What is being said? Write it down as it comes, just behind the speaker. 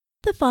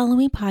The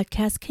following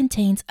podcast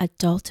contains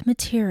adult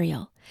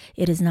material.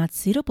 It is not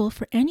suitable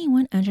for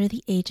anyone under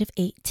the age of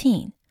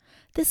 18.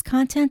 This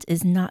content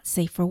is not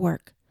safe for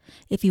work.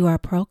 If you are a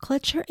pearl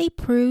clutcher, a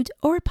prude,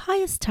 or a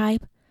pious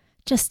type,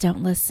 just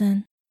don't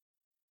listen.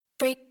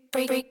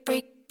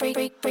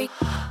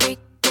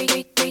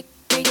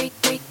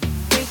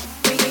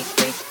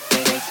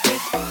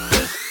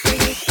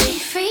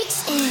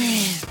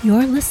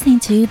 You're listening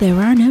to There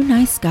Are No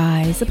Nice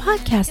Guys, a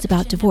podcast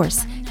about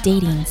divorce,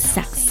 dating,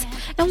 sex,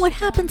 and what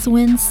happens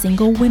when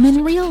single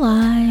women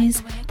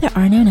realize there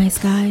are no nice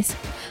guys.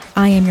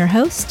 I am your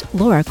host,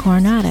 Laura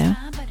Coronado.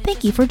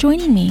 Thank you for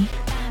joining me.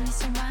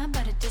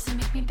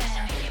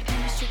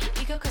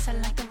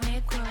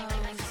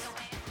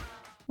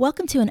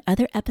 Welcome to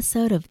another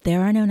episode of There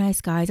Are No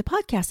Nice Guys, a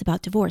podcast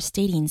about divorce,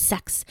 dating,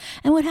 sex,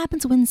 and what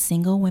happens when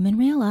single women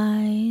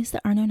realize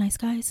there are no nice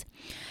guys.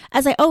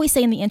 As I always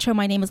say in the intro,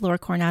 my name is Laura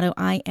Coronado.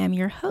 I am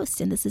your host,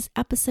 and this is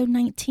episode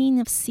 19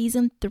 of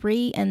season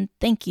 3, and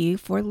thank you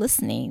for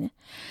listening.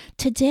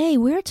 Today,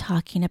 we're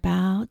talking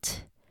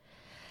about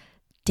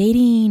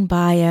dating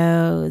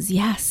bios.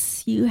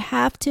 Yes, you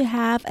have to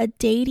have a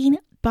dating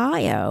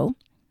bio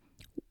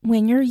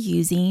when you're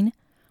using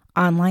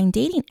online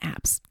dating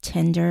apps,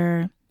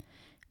 Tinder,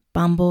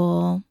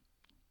 Bumble,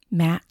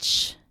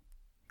 Match,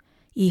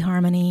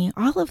 eHarmony,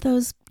 all of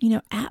those,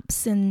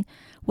 apps and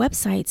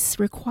websites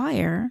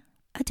require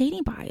a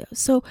dating bio.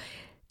 So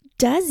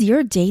does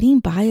your dating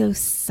bio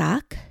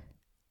suck?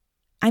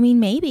 I mean,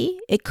 maybe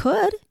it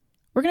could.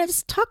 We're going to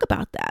just talk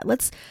about that.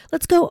 Let's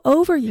go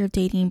over your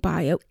dating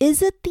bio.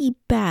 Is it the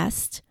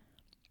best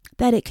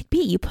that it could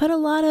be?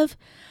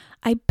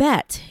 I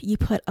bet you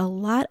put a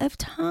lot of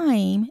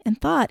time and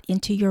thought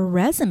into your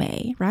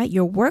resume, right?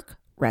 Your work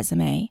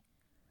resume.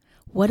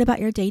 What about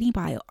your dating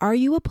bio? Are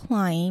you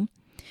applying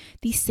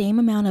the same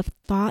amount of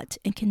thought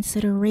and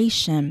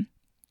consideration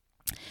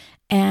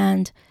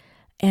and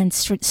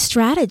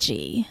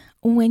strategy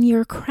when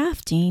you're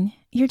crafting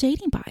your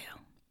dating bio?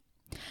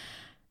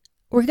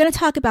 We're going to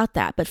talk about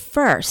that. But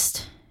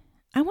first,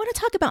 I want to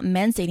talk about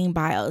men's dating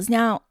bios.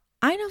 Now,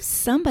 I know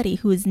somebody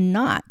who is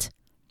not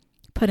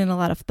putting a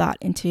lot of thought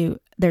into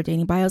their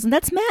dating bios, and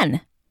that's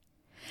men.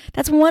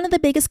 That's one of the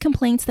biggest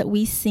complaints that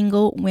we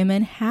single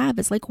women have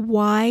is like,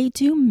 why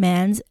do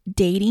men's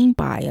dating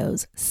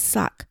bios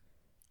suck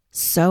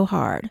so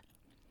hard?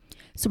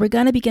 So we're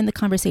going to begin the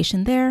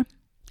conversation there,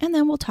 and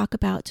then we'll talk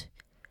about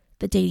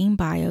the dating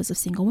bios of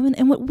single women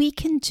and what we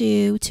can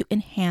do to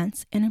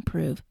enhance and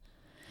improve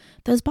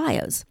those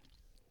bios.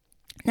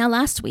 Now,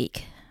 last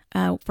week,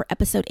 for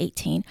episode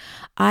 18,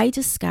 I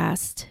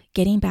discussed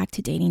getting back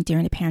to dating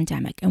during the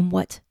pandemic and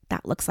what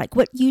that looks like,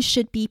 what you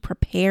should be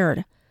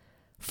prepared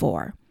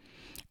for.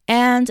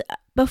 And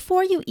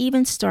before you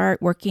even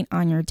start working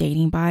on your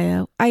dating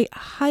bio, I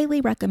highly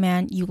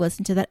recommend you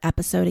listen to that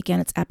episode. Again,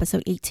 it's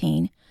episode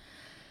 18,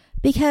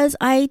 because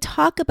I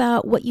talk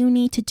about what you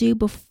need to do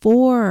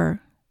before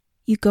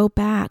you go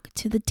back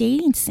to the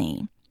dating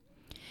scene.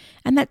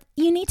 And that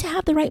you need to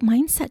have the right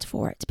mindset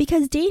for it,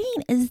 because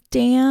dating is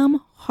damn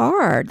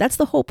hard. That's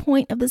the whole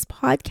point of this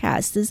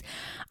podcast, is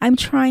I'm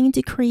trying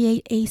to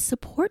create a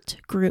support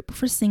group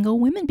for single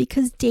women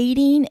because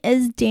dating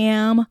is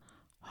damn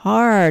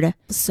hard.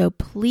 So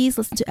please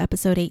listen to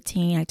episode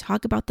 18. I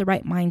talk about the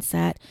right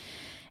mindset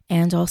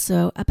and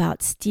also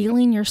about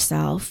steeling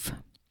yourself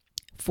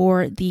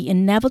for the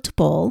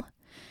inevitable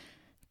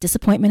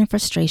disappointment and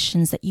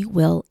frustrations that you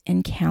will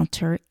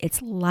encounter.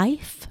 It's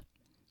life.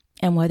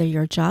 And whether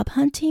you're job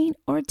hunting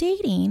or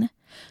dating,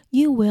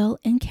 you will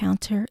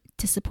encounter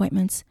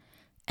disappointments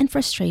and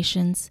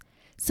frustrations.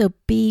 So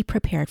be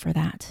prepared for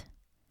that.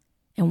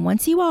 And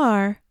once you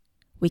are,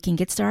 we can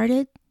get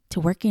started to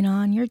working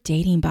on your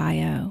dating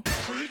bio.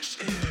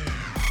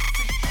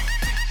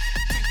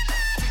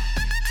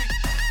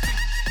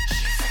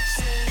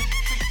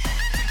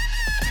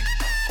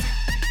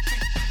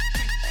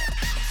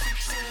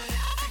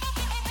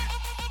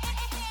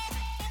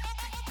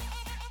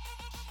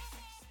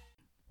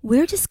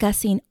 We're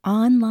discussing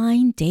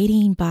online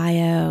dating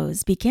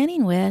bios,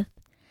 beginning with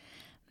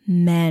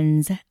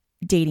men's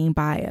dating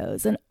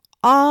bios and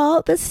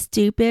all the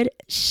stupid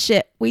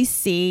shit we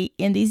see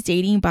in these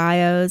dating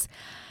bios.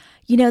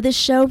 This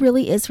show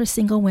really is for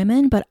single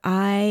women, but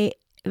I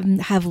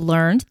have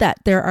learned that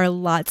there are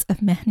lots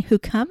of men who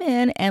come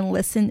in and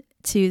listen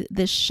to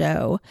this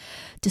show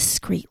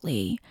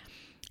discreetly.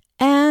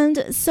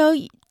 And so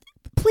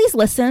please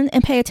listen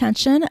and pay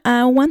attention.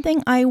 One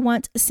thing I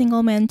want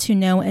single men to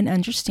know and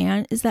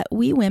understand is that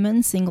we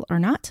women, single or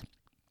not,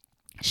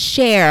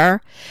 share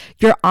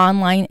your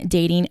online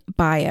dating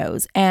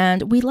bios,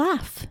 and we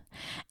laugh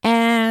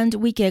and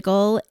we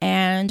giggle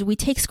and we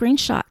take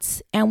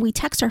screenshots and we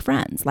text our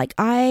friends. Like,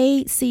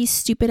 I see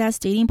stupid ass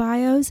dating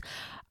bios.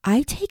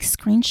 I take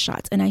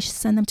screenshots and I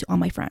send them to all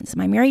my friends,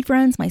 my married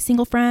friends, my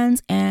single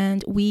friends,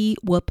 and we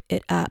whoop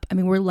it up. I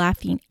mean, we're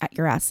laughing at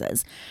your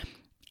asses.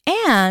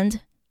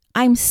 And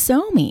I'm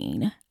so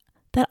mean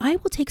that I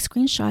will take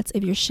screenshots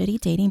of your shitty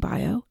dating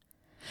bio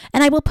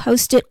and I will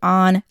post it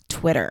on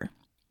Twitter.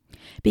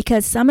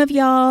 because some of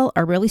y'all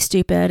are really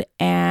stupid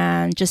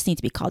and just need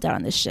to be called out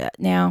on this shit.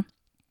 Now,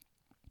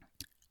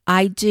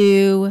 I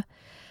do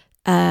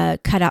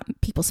cut out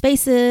people's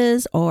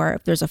faces, or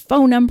if there's a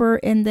phone number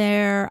in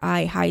there,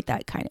 I hide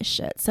that kind of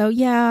shit. So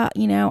yeah,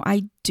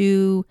 I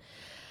do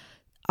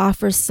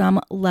offer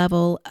some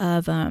level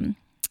of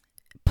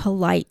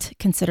polite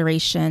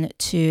consideration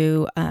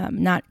to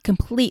not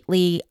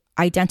completely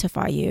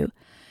identify you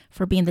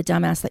for being the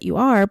dumbass that you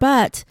are,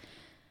 but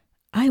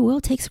I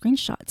will take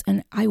screenshots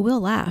and I will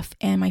laugh,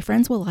 and my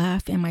friends will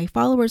laugh, and my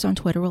followers on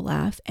Twitter will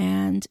laugh.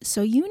 And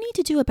so you need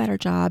to do a better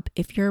job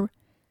if you're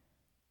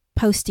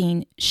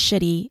posting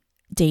shitty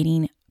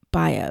dating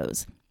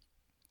bios.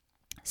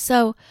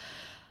 So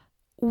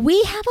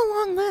we have a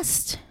long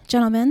list,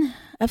 gentlemen,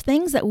 of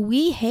things that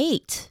we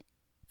hate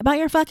about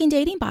your fucking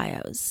dating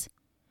bios.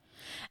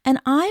 And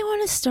I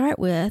want to start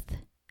with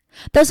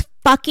those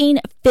fucking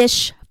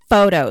fish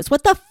photos.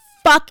 What the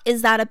fuck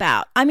is that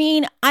about? I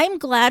mean, I'm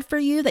glad for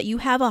you that you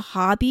have a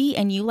hobby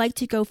and you like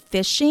to go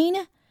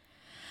fishing.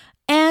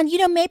 And,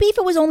 maybe if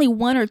it was only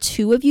one or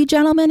two of you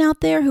gentlemen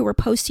out there who were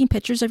posting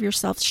pictures of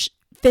yourself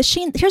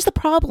fishing, here's the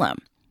problem.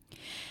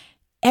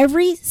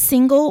 Every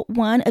single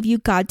one of you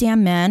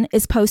goddamn men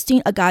is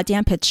posting a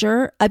goddamn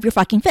picture of your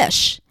fucking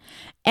fish.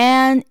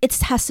 And it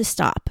has to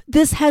stop.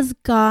 This has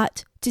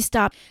got to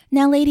stop.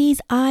 Now,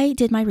 ladies, I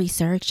did my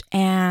research,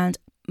 and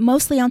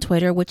mostly on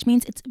Twitter, which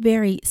means it's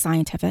very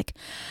scientific.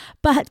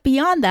 But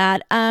beyond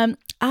that,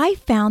 I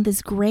found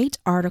this great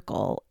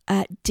article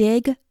at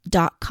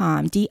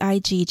digg.com,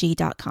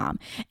 digg.com,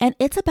 and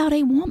it's about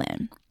a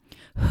woman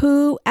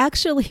who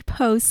actually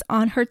posts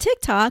on her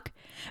TikTok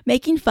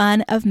making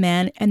fun of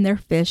men and their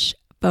fish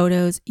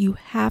photos. You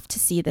have to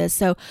see this.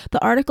 So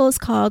the article is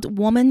called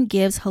 "Woman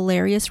Gives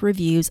Hilarious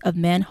Reviews of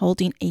Men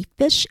Holding a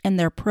Fish in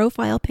Their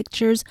Profile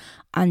Pictures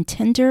on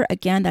Tinder."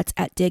 Again, that's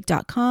at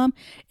digg.com.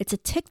 It's a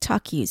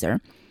TikTok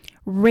user,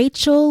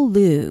 Rachel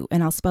Lou,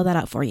 and I'll spell that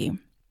out for you.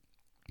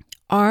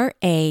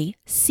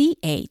 RACHELLLOOO.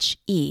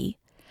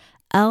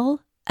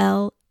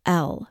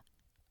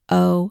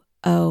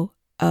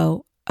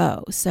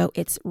 So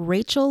it's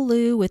Rachel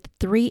Lou with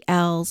 3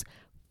 L's,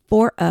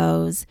 4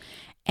 O's.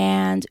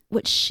 And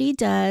what she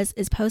does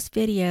is post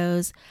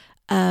videos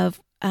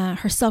of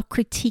herself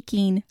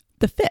critiquing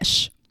the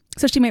fish.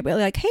 So she might be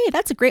like, "Hey,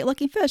 that's a great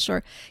looking fish,"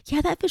 or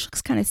 "Yeah, that fish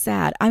looks kind of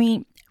sad." I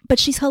mean, but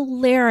she's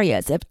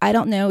hilarious. If I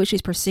don't know if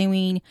she's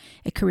pursuing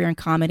a career in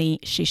comedy,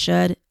 she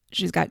should.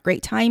 She's got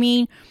great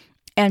timing,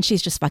 and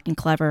she's just fucking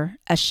clever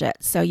as shit.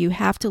 So you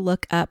have to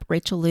look up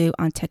Rachel Lou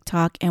on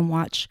TikTok and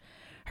watch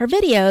her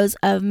videos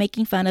of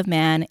making fun of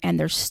men and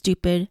their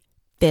stupid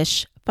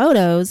fish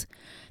photos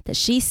that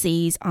she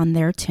sees on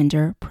their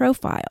Tinder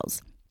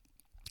profiles.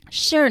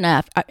 Sure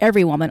enough,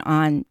 every woman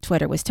on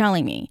Twitter was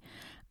telling me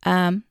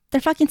they're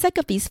fucking sick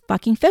of these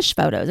fucking fish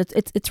photos.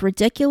 It's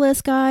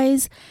ridiculous,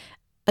 guys.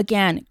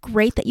 Again,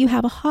 great that you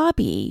have a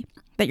hobby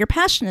that you're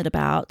passionate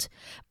about,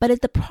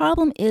 but the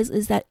problem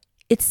is that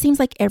it seems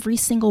like every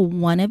single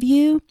one of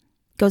you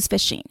goes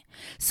fishing.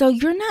 So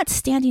you're not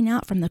standing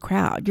out from the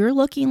crowd. You're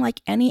looking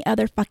like any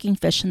other fucking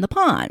fish in the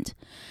pond.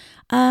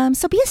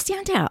 So be a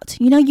standout.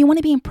 You want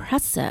to be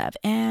impressive,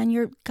 and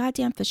your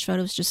goddamn fish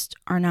photos just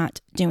are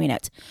not doing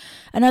it.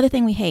 Another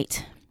thing we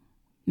hate,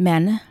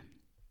 men.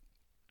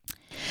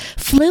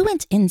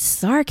 Fluent in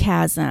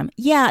sarcasm.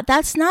 Yeah,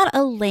 that's not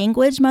a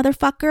language,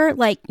 motherfucker.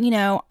 Like,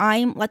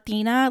 I'm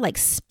Latina, like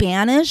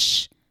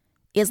Spanish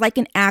is like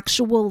an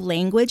actual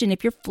language. And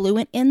if you're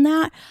fluent in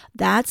that,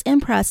 that's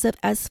impressive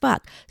as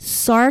fuck.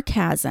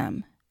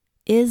 Sarcasm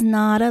is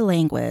not a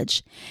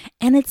language.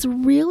 And it's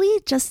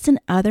really just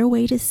another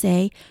way to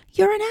say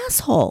you're an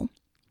asshole.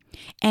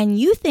 And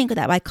you think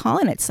that by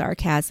calling it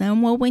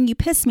sarcasm, well, when you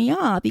piss me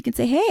off, you can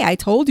say, "Hey, I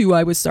told you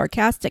I was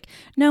sarcastic."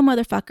 No,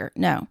 motherfucker.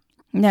 No.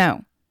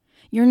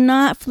 You're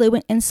not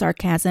fluent in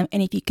sarcasm.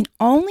 And if you can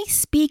only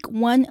speak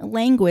one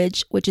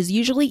language, which is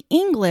usually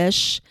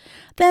English,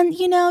 then,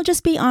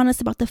 just be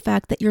honest about the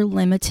fact that you're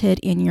limited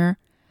in your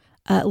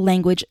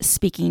language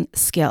speaking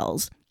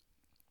skills.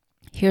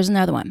 Here's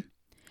another one.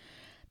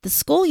 The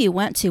school you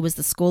went to was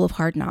the School of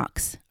Hard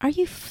Knocks. Are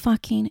you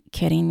fucking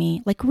kidding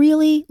me? Like,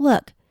 really?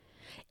 Look,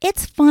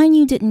 it's fine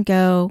you didn't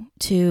go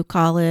to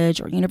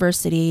college or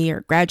university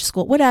or graduate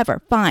school,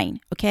 whatever. Fine,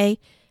 okay?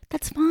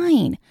 That's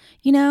fine.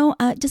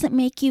 It doesn't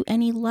make you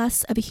any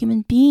less of a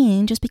human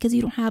being just because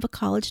you don't have a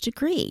college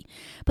degree.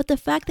 But the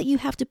fact that you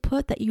have to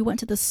put that you went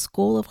to the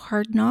School of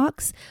Hard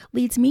Knocks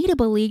leads me to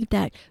believe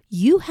that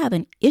you have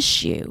an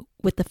issue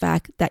with the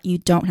fact that you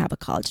don't have a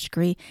college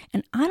degree.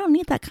 And I don't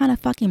need that kind of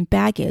fucking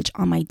baggage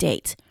on my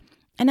date.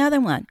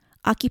 Another one,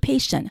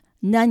 occupation,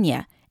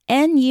 nunya.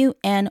 Nunya,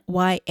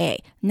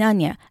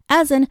 nunya,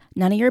 as in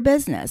none of your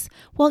business.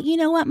 Well, you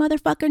know what,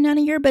 motherfucker, none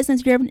of your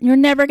business. You're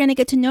never going to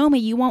get to know me.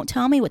 You won't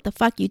tell me what the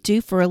fuck you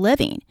do for a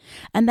living.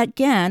 And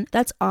again,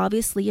 that's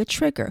obviously a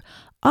trigger.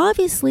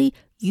 Obviously,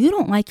 you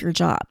don't like your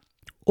job,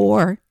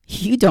 or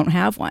you don't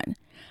have one.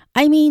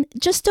 I mean,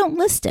 just don't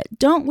list it.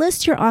 Don't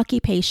list your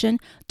occupation.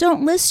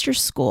 Don't list your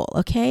school,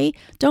 okay?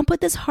 Don't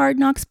put this Hard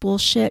Knocks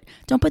bullshit.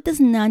 Don't put this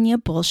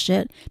Nanya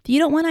bullshit. If you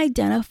don't want to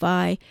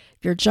identify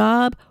your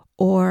job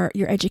or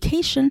your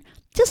education,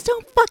 just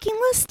don't fucking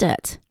list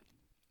it.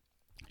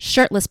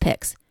 Shirtless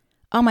pics.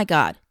 Oh my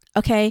God.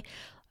 Okay.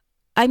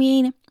 I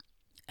mean,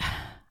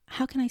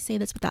 how can I say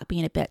this without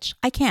being a bitch?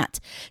 I can't.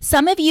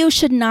 Some of you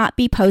should not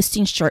be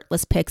posting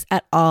shirtless pics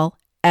at all,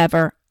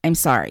 ever. I'm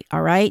sorry.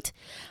 All right.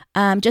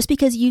 Just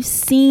because you've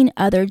seen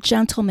other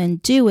gentlemen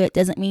do it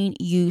doesn't mean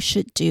you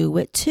should do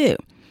it too.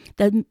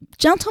 The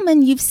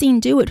gentlemen you've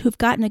seen do it who've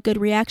gotten a good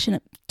reaction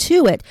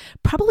to it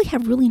probably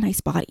have really nice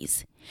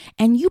bodies,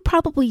 and you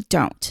probably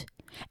don't.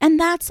 And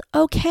that's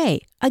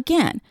okay.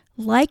 Again,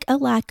 like a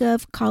lack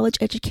of college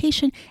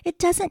education, it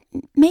doesn't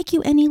make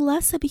you any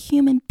less of a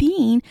human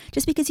being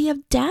just because you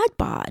have dad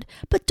bod.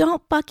 But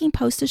don't fucking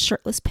post a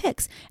shirtless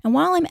pics. And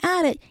while I'm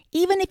at it,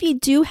 even if you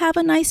do have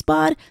a nice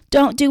bod,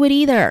 don't do it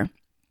either.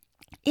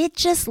 It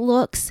just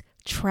looks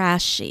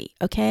trashy,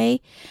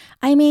 okay?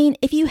 I mean,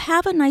 if you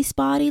have a nice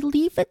body,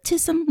 leave it to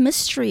some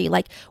mystery.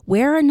 Like,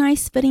 wear a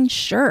nice fitting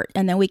shirt,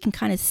 and then we can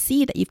kind of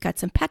see that you've got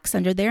some pecs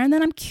under there, and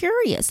then I'm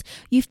curious.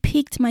 You've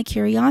piqued my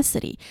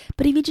curiosity.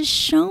 But if you just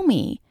show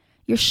me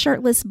your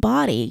shirtless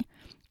body,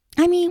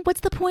 I mean,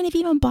 what's the point of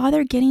even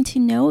bother getting to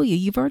know you?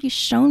 You've already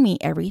shown me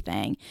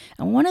everything.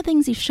 And one of the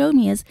things you've showed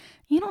me is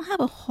you don't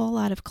have a whole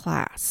lot of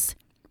class.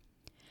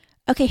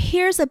 Okay,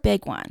 here's a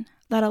big one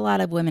that a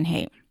lot of women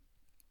hate.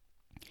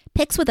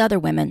 Pics with other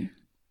women.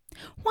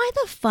 Why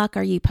the fuck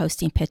are you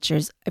posting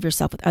pictures of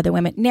yourself with other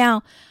women?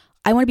 Now,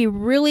 I want to be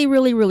really,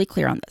 really, really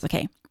clear on this,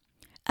 okay?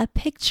 A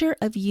picture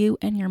of you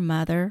and your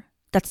mother,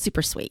 that's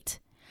super sweet.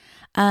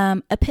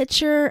 A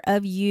picture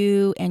of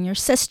you and your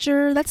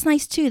sister, that's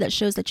nice too. That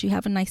shows that you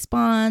have a nice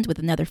bond with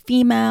another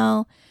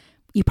female.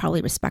 You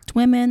probably respect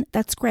women.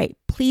 That's great.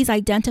 Please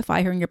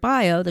identify her in your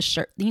bio.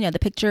 The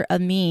picture of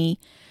me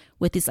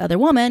with this other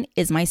woman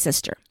is my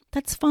sister.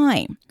 That's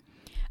fine.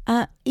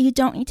 You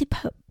don't need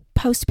to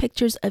post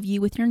pictures of you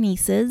with your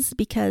nieces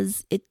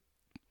because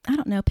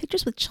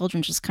pictures with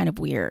children is just kind of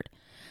weird.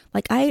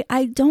 Like,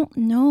 I don't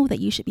know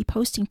that you should be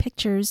posting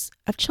pictures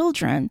of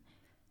children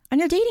on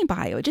your dating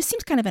bio. It just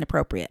seems kind of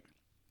inappropriate.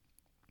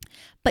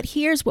 But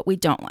here's what we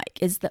don't like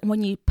is that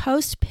when you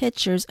post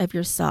pictures of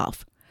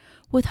yourself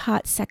with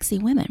hot, sexy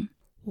women,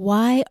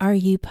 why are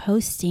you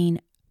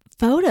posting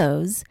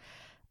photos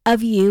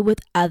of you with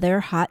other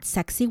hot,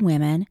 sexy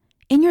women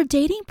in your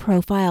dating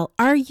profile?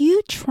 Are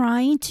you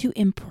trying to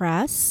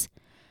impress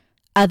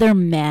other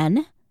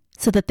men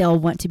so that they'll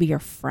want to be your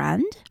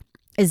friend?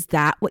 Is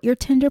that what your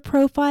Tinder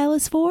profile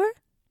is for?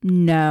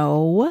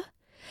 No.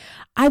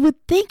 I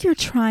would think you're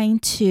trying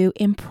to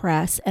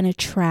impress and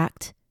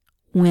attract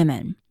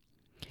women.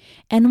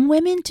 And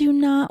women do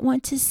not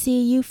want to see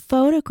you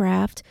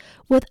photographed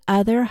with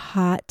other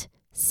hot,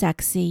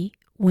 sexy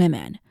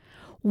women.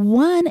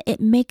 One, it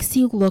makes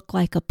you look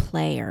like a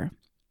player.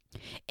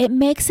 It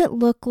makes it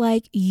look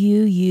like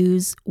you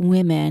use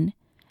women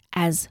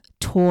as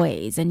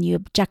toys and you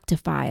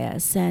objectify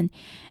us and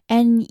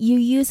you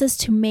use us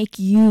to make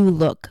you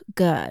look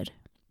good.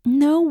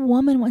 No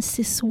woman wants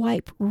to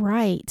swipe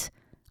right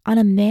on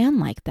a man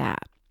like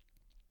that.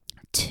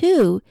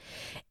 Two,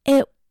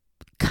 it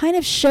kind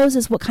of shows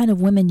us what kind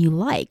of women you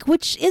like,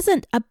 which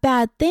isn't a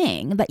bad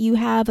thing that you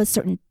have a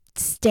certain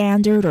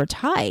standard or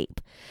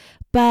type.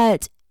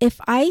 But if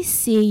I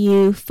see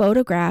you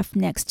photographed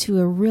next to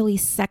a really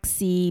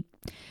sexy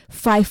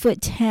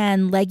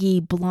 5'10"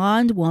 leggy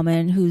blonde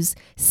woman who's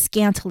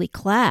scantily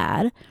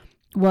clad,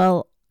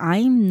 well,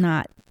 I'm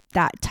not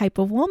that type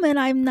of woman.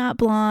 I'm not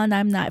blonde.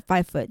 I'm not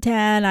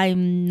 5'10".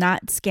 I'm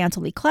not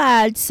scantily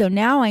clad. So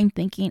now I'm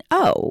thinking,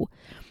 oh,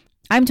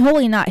 I'm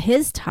totally not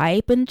his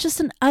type, and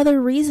just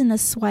another reason to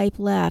swipe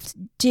left.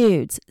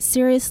 Dudes,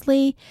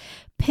 seriously,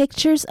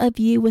 pictures of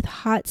you with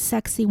hot,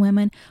 sexy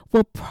women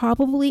will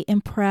probably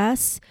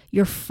impress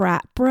your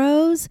frat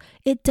bros.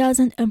 It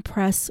doesn't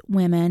impress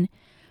women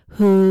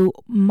who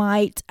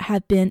might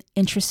have been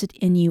interested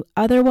in you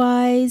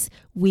otherwise.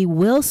 We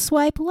will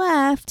swipe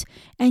left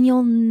and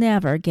you'll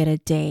never get a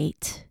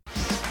date.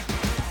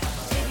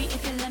 Baby,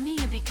 if you let me,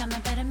 you become a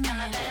better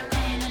man.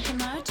 Paying up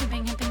tomorrow to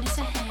bring happiness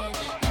ahead.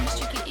 I'm a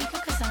strictly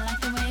equal cause I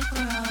like the way it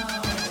grows.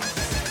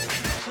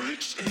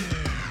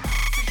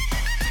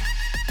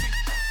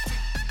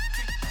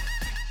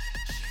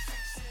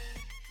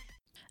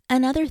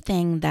 Another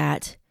thing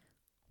that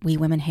we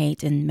women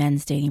hate in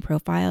men's dating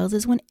profiles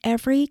is when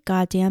every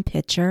goddamn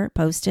picture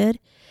posted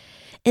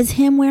is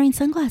him wearing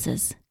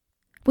sunglasses.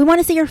 We want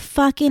to see your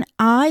fucking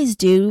eyes,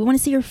 dude. We want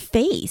to see your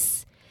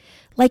face.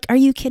 Like, are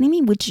you kidding me?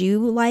 Would you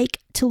like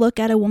to look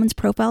at a woman's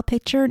profile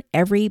picture and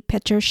every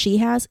picture she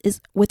has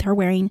is with her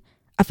wearing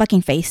a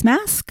fucking face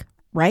mask,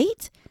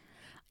 right?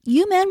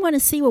 You men want to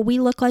see what we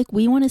look like.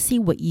 We want to see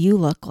what you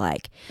look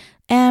like.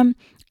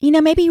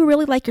 Maybe you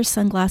really like your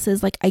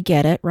sunglasses. Like, I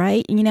get it,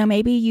 right?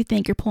 Maybe you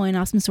think you're pulling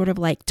off some sort of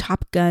like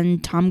Top Gun,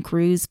 Tom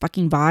Cruise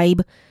fucking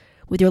vibe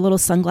with your little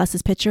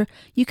sunglasses picture.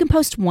 You can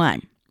post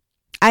one.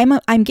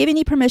 I'm giving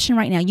you permission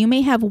right now. You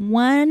may have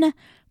one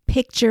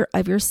picture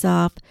of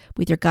yourself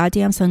with your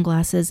goddamn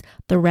sunglasses.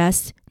 The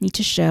rest need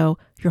to show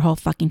your whole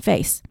fucking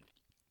face.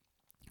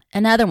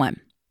 Another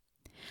one.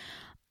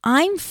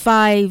 I'm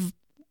 5'7"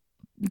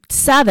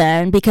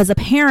 because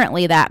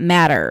apparently that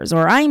matters.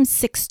 Or I'm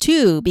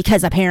 6'2"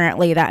 because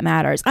apparently that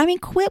matters. I mean,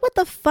 quit with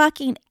the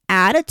fucking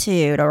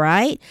attitude, all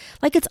right?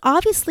 Like, it's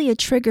obviously a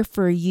trigger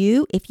for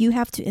you if you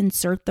have to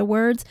insert the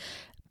words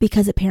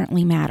because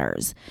apparently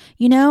matters.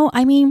 You know,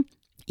 I mean,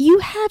 you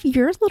have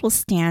your little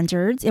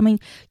standards. I mean,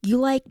 you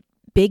like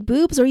big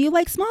boobs or you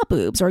like small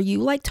boobs, or you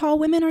like tall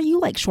women or you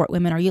like short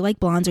women, or you like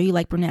blondes or you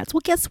like brunettes.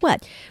 Well, guess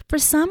what? For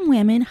some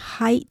women,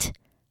 height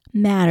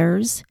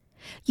matters.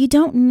 You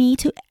don't need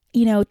to,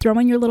 throw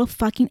in your little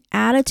fucking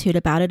attitude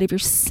about it. If you're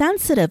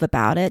sensitive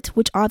about it,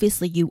 which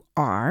obviously you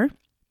are,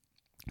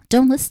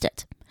 don't list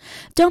it.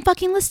 Don't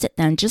fucking list it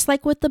then. Just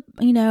like with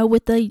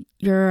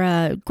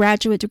your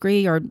graduate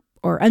degree or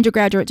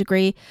undergraduate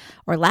degree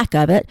or lack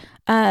of it,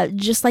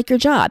 just like your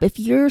job. If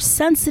you're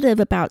sensitive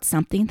about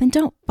something, then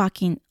don't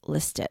fucking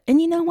list it.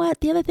 And you know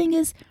what? The other thing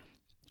is,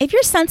 if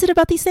you're sensitive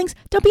about these things,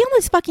 don't be on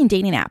those fucking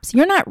dating apps.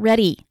 You're not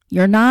ready.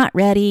 You're not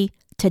ready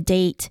to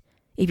date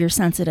if you're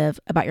sensitive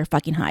about your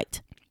fucking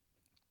height.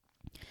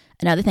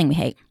 Another thing we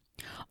hate.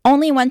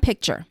 Only one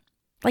picture.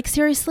 Like,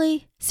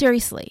 seriously?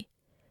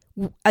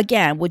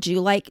 Again, would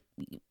you like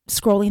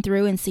scrolling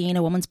through and seeing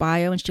a woman's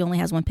bio and she only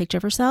has one picture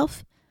of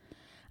herself?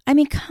 I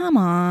mean, come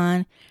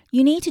on.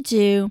 You need to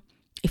do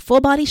a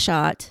full body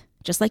shot,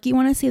 just like you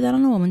want to see that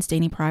on a woman's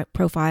dating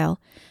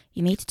profile.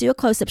 You need to do a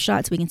close-up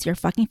shot so we can see her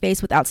fucking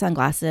face without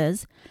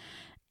sunglasses.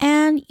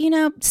 And,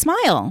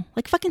 smile.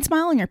 Like, fucking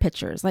smile in your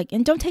pictures. Like,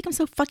 and don't take them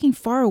so fucking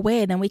far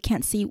away, then we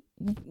can't see,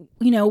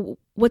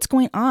 what's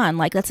going on.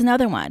 Like, that's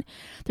another one.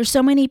 There's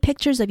so many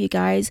pictures of you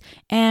guys,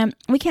 and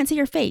we can't see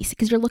your face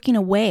because you're looking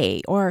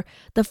away, or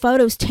the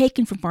photo's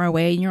taken from far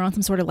away and you're on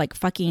some sort of like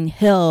fucking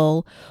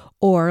hill,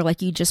 or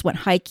like you just went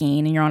hiking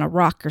and you're on a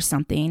rock or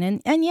something.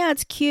 And yeah,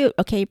 it's cute.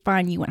 Okay,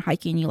 fine. You went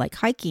hiking. You like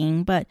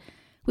hiking, but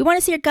we want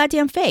to see your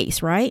goddamn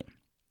face, right?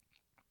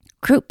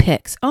 Group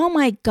pics. Oh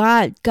my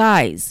God,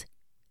 guys.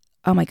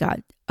 Oh my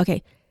God.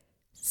 Okay.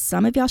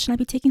 Some of y'all should not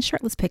be taking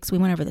shirtless pics. We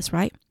went over this,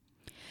 right?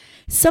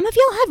 Some of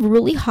y'all have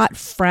really hot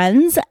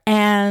friends.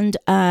 And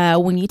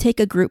when you take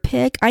a group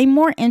pic, I'm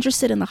more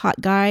interested in the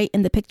hot guy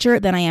in the picture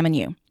than I am in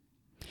you.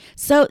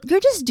 So you're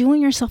just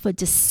doing yourself a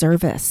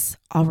disservice.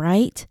 All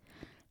right.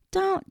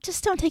 Don't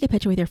take a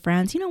picture with your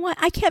friends. You know what?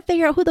 I can't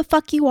figure out who the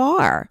fuck you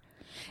are.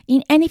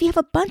 And if you have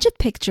a bunch of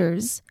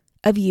pictures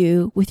of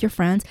you with your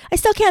friends, I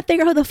still can't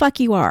figure out who the fuck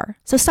you are.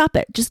 So stop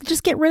it.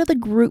 Just get rid of the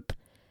group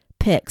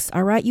pics.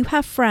 All right. You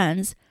have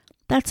friends.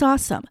 That's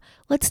awesome.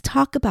 Let's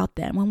talk about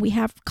them when we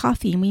have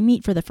coffee and we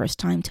meet for the first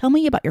time. Tell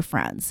me about your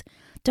friends.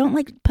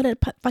 Don't put a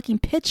fucking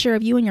picture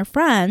of you and your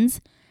friends,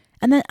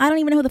 and then I don't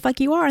even know who the fuck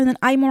you are, and then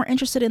I'm more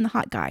interested in the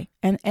hot guy,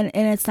 and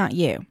it's not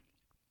you.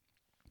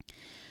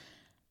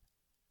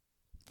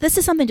 This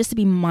is something just to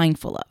be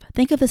mindful of.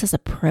 Think of this as a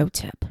pro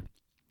tip.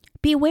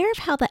 Be aware of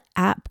how the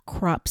app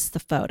crops the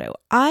photo.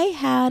 I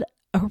had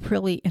a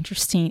really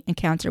interesting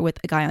encounter with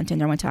a guy on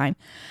Tinder one time.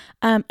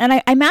 And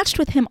I matched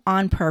with him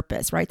on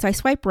purpose, right? So I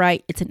swipe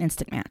right. It's an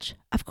instant match.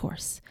 Of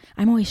course.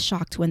 I'm always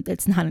shocked when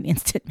it's not an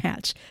instant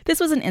match. This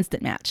was an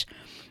instant match.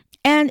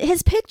 And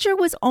his picture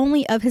was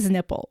only of his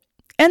nipple.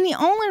 And the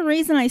only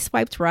reason I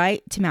swiped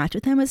right to match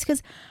with him was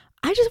because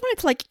I just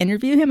wanted to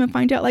interview him and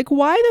find out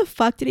why the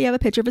fuck did he have a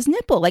picture of his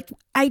nipple?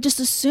 I just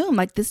assumed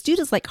this dude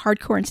is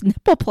hardcore into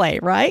nipple play,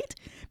 right?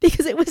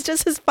 Because it was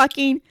just his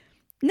fucking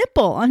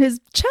nipple on his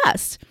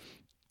chest.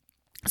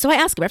 So I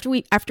ask him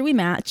after we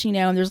match,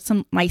 and there's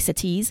some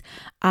niceties.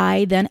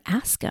 I then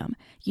ask him,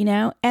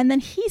 and then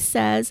he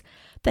says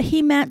that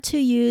he meant to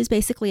use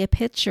basically a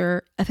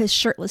picture of his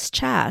shirtless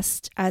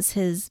chest as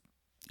his,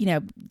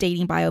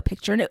 dating bio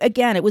picture. And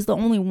again, it was the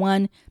only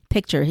one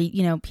picture.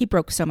 He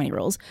broke so many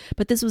rules,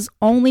 but this was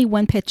only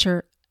one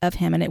picture of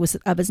him, and it was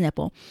of his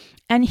nipple.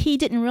 And he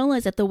didn't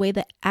realize that the way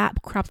the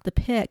app cropped the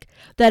pic,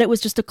 that it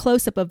was just a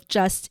close-up of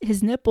just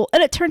his nipple.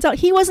 And it turns out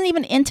he wasn't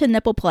even into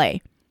nipple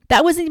play.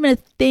 That wasn't even a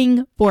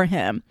thing for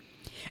him.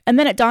 And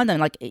then it dawned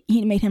on him,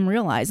 he made him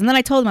realize. And then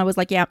I told him, I was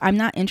like, yeah, I'm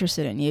not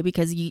interested in you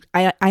because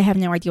I have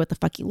no idea what the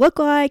fuck you look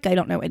like. I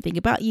don't know anything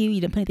about you. You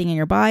didn't put anything in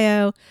your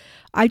bio.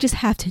 I just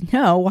have to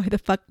know why the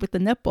fuck with the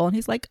nipple. And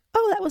he's like,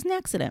 oh, that was an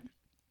accident.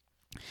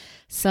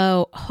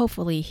 So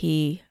hopefully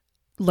he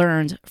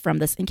learned from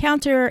this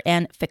encounter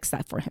and fixed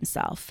that for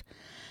himself.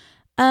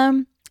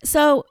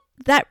 So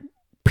that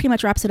pretty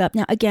much wraps it up.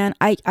 Now, again,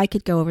 I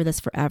could go over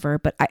this forever,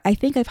 but I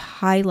think I've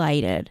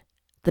highlighted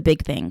the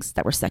big things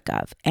that we're sick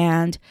of.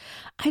 And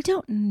I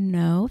don't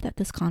know that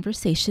this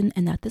conversation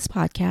and that this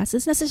podcast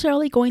is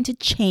necessarily going to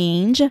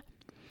change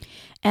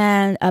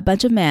and a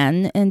bunch of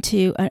men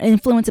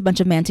influence a bunch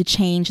of men to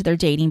change their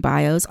dating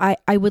bios. I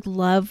would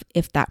love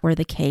if that were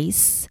the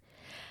case.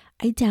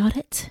 I doubt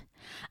it.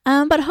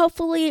 But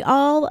hopefully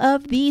all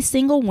of the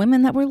single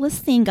women that were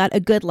listening got a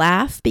good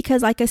laugh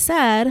because, like I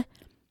said,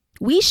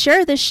 we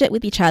share this shit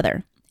with each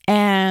other.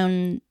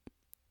 And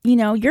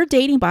your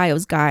dating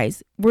bios,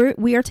 guys,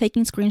 we are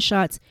taking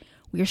screenshots.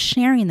 we're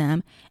sharing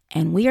them,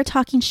 and we are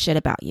talking shit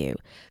about you.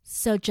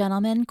 So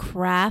gentlemen,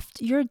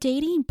 craft your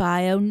dating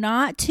bio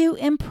not to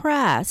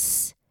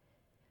impress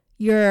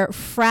your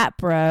frat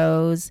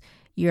bros,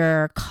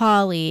 your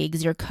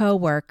colleagues, your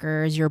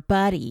coworkers, your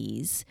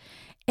buddies.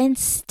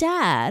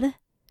 Instead,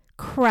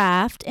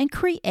 craft and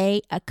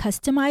create a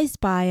customized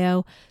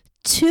bio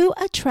to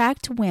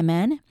attract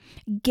women,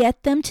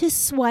 get them to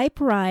swipe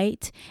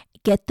right,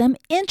 get them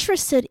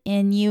interested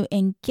in you,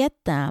 and get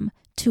them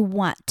to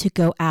want to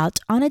go out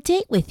on a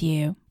date with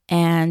you.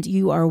 And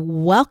you are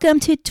welcome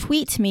to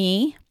tweet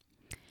me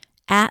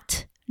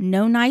at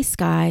No Nice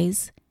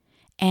Guys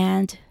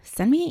and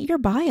send me your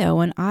bio,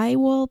 and I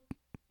will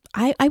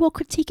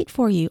critique it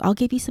for you. I'll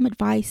give you some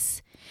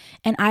advice.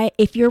 And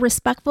if you're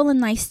respectful and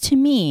nice to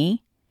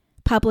me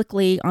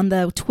publicly on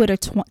the Twitter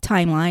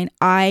timeline,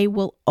 I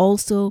will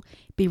also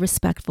be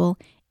respectful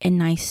and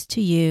nice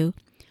to you.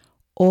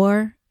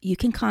 Or you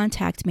can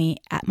contact me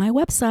at my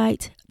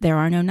website,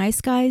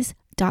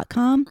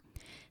 therearenoniceguys.com.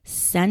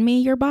 Send me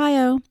your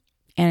bio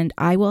and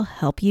I will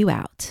help you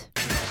out.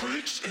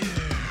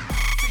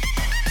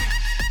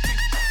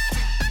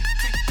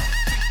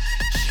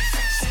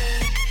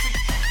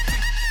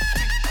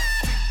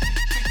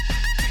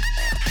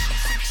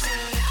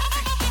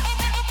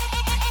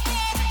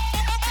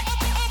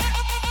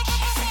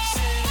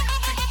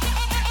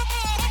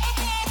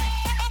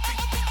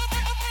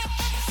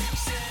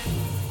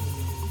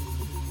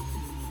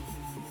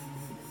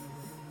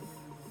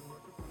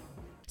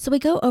 So we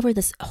go over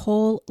this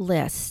whole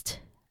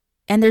list,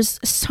 and there's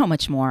so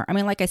much more. I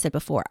mean, like I said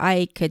before,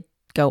 I could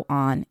go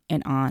on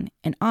and on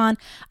and on.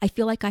 I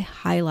feel like I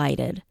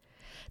highlighted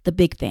the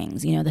big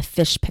things, the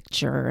fish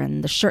picture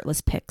and the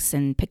shirtless pics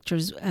and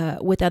pictures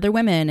with other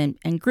women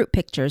and group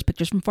pictures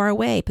from far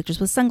away, pictures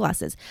with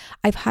sunglasses.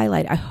 I've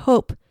highlighted. I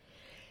hope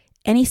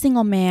any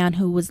single man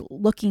who was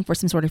looking for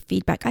some sort of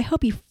feedback, I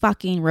hope you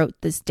fucking wrote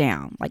this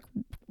down. Like,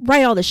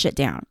 write all this shit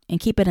down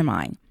and keep it in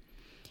mind.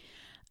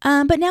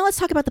 But now let's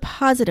talk about the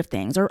positive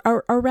things, or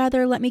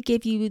rather, let me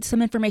give you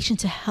some information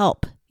to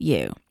help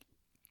you.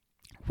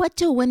 What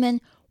do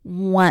women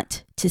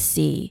want to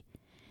see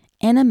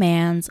in a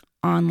man's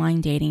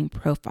online dating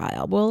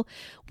profile? Well,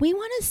 we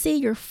want to see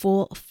your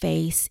full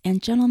face.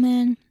 And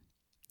gentlemen,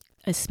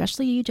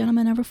 especially you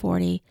gentlemen over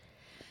 40,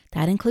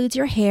 that includes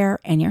your hair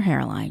and your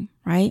hairline,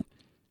 right?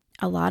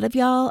 A lot of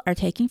y'all are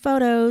taking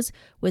photos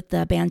with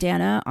the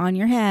bandana on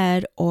your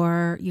head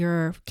or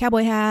your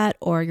cowboy hat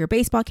or your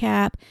baseball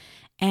cap,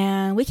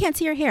 and we can't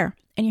see your hair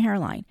and your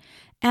hairline.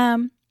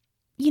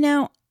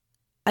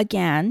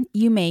 Again,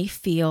 you may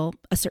feel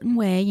a certain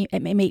way.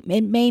 It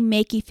may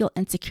make you feel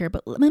insecure,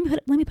 but let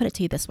me put it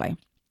to you this way.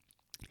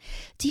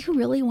 Do you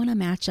really want to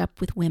match up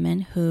with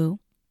women who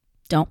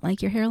don't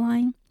like your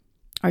hairline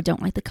or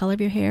don't like the color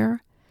of your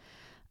hair?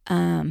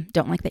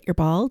 Don't like that you're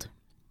bald?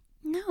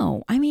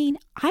 No. I mean,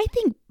 I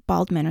think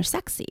bald men are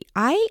sexy.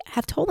 I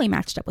have totally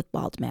matched up with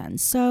bald men.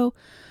 So,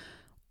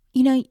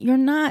 you're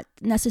not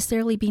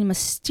necessarily being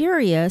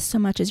mysterious so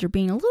much as you're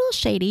being a little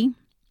shady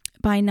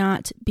by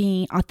not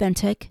being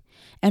authentic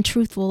and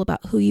truthful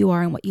about who you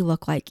are and what you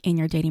look like in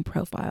your dating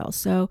profile.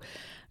 So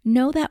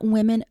know that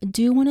women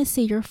do want to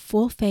see your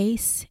full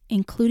face,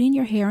 including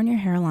your hair and your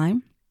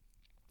hairline.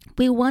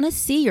 We want to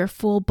see your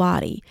full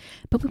body,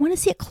 but we want to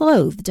see it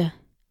clothed.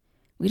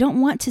 We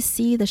don't want to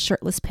see the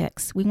shirtless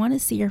pics. We want to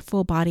see your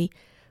full body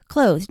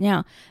clothed.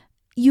 Now,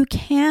 you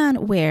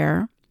can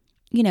wear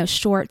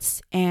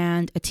shorts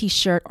and a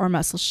t-shirt or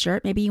muscle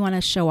shirt. Maybe you want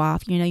to show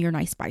off, your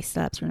nice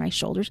biceps, your nice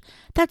shoulders.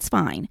 That's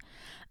fine.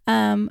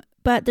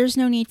 But there's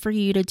no need for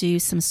you to do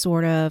some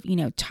sort of,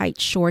 tight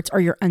shorts or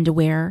your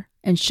underwear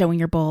and showing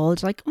your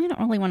bulge. Like, we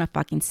don't really want to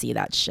fucking see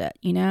that shit,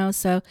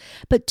 So,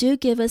 but do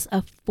give us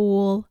a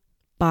full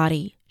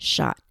body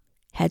shot,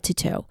 head to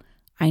toe.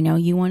 I know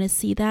you want to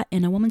see that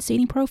in a woman's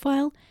dating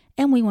profile,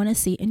 and we want to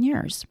see it in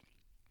yours.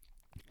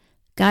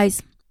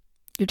 Guys,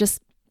 you're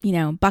just,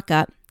 buck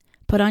up.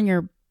 Put on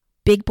your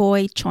big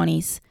boy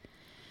chonies.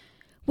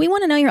 We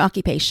want to know your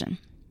occupation.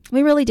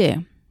 We really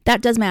do.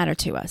 That does matter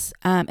to us.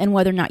 And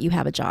whether or not you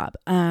have a job.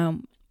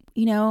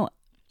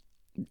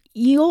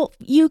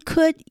 You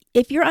could,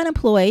 if you're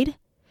unemployed,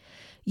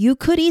 you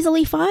could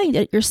easily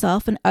find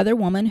yourself another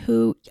woman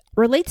who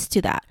relates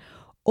to that.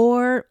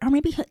 Or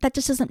maybe that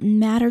just doesn't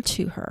matter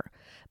to her.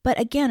 But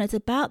again, it's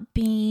about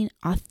being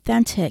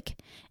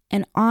authentic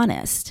and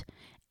honest.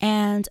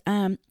 And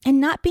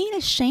not being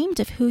ashamed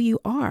of who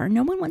you are.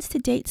 No one wants to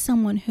date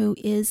someone who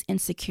is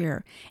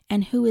insecure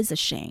and who is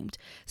ashamed.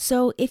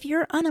 So if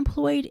you're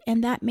unemployed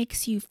and that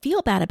makes you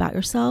feel bad about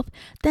yourself,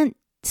 then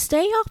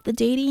stay off the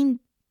dating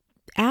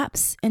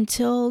apps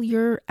until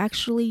you're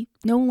actually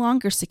no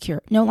longer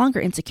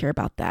insecure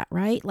about that,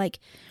 right? Like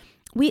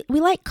we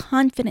like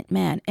confident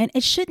men, and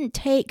it shouldn't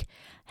take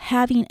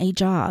having a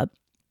job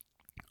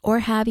or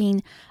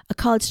having a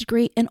college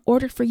degree in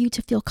order for you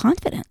to feel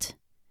confident.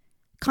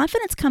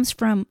 Confidence comes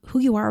from who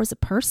you are as a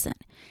person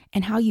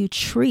and how you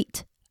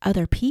treat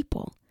other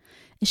people.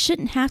 It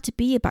shouldn't have to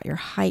be about your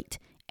height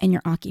and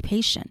your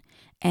occupation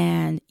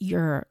and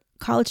your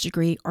college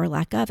degree or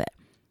lack of it.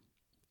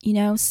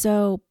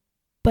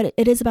 But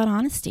it is about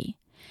honesty.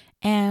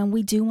 And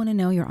we do want to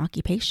know your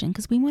occupation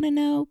because we want to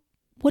know,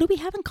 what do we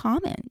have in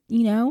common,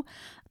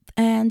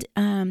 And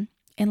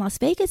in Las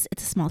Vegas,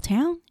 it's a small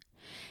town.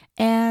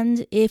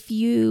 And if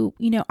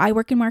I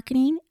work in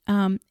marketing,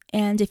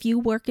 and if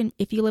you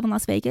live in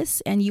Las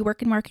Vegas and you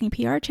work in marketing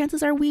PR,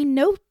 chances are we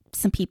know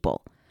some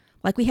people.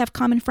 Like we have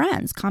common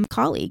friends, common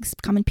colleagues,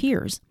 common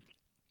peers.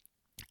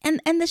 And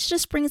this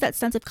just brings that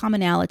sense of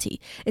commonality.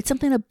 It's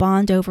something to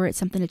bond over. It's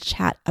something to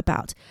chat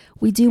about.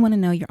 We do want to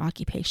know your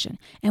occupation,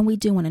 and we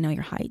do want to know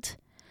your height.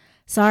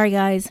 Sorry,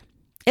 guys.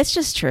 It's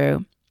just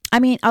true. I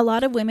mean, a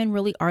lot of women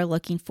really are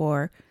looking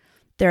for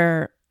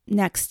their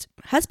next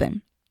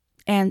husband.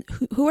 And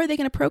who are they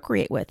going to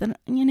procreate with? And,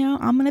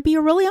 I'm going to be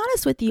really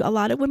honest with you. A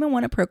lot of women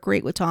want to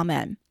procreate with tall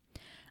men.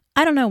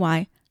 I don't know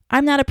why.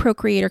 I'm not a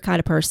procreator kind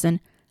of person.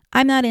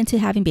 I'm not into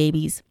having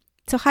babies.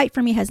 So height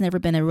for me has never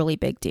been a really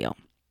big deal.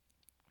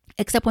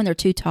 Except when they're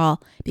too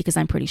tall, because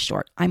I'm pretty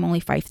short. I'm only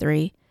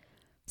 5'3".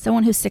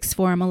 Someone who's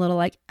 6'4", I'm a little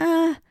like,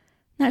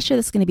 not sure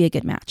this is going to be a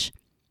good match.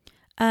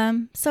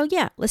 So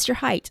yeah, list your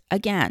height.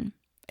 Again,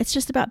 it's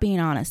just about being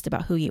honest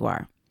about who you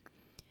are.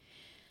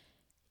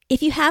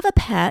 If you have a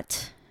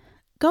pet,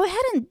 go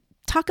ahead and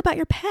talk about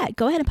your pet.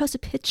 Go ahead and post a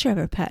picture of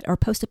your pet or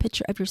post a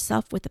picture of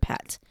yourself with the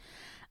pet.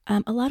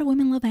 A lot of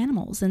women love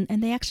animals and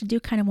they actually do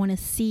kind of want to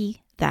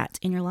see that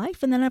in your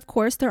life. And then, of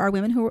course, there are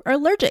women who are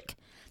allergic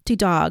to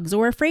dogs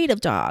or afraid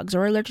of dogs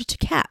or allergic to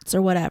cats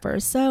or whatever.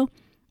 So,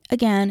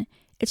 again,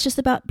 it's just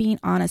about being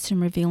honest and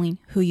revealing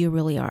who you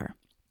really are.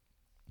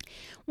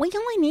 We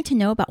only need to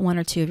know about one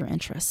or two of your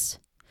interests.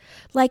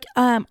 Like,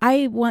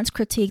 I once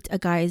critiqued a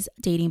guy's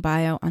dating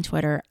bio on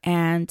Twitter,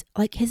 and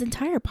like his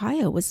entire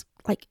bio was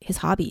like his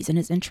hobbies and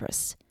his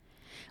interests.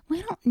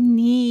 We don't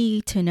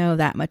need to know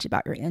that much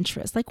about your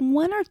interests. Like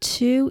one or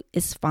two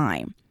is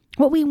fine.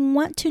 What we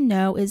want to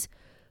know is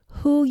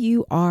who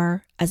you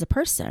are as a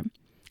person.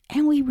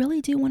 And we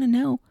really do want to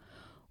know,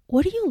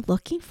 what are you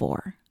looking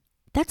for?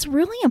 That's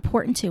really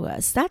important to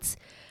us. That's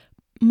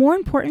more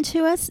important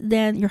to us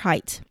than your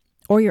height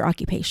or your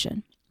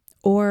occupation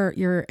or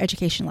your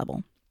education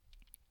level.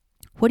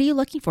 What are you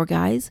looking for,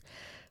 guys?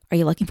 Are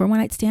you looking for a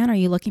one-night stand? Are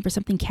you looking for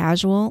something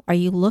casual? Are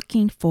you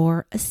looking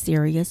for a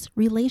serious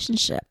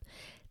relationship?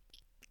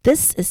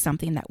 This is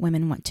something that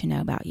women want to know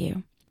about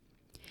you.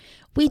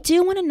 We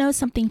do want to know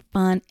something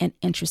fun and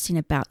interesting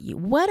about you.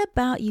 What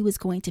about you is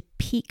going to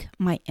pique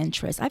my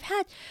interest?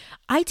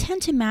 I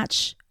tend to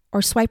match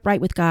or swipe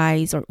right with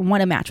guys or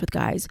want to match with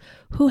guys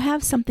who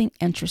have something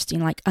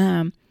interesting. Like,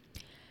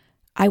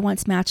 I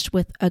once matched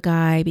with a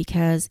guy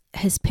because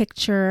his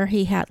picture,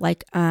 he had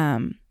like,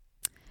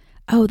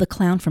 the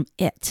clown from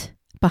It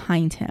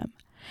behind him.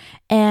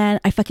 And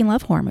I fucking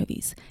love horror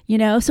movies,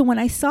 So when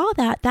I saw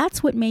that,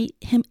 that's what made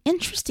him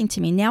interesting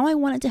to me. Now I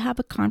wanted to have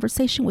a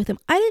conversation with him.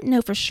 I didn't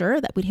know for sure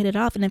that we'd hit it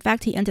off. And in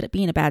fact, he ended up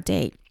being a bad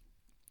date.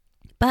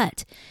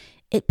 But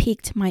it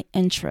piqued my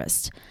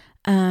interest.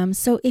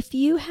 So if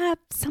you have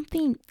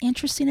something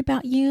interesting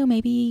about you,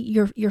 maybe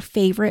your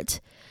favorite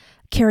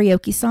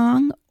karaoke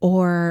song,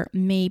 or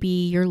maybe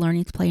you're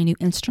learning to play a new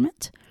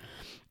instrument,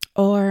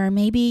 or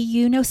maybe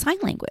you know sign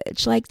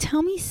language. Like,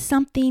 tell me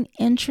something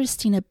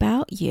interesting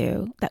about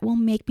you that will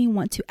make me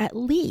want to at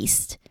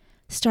least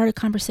start a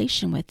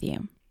conversation with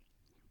you.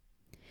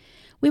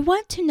 We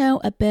want to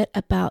know a bit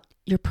about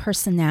your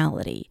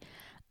personality.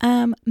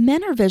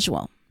 Men are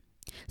visual.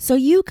 So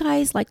you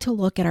guys like to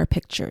look at our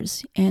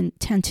pictures and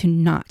tend to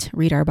not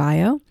read our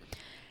bio.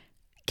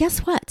 Guess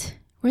what?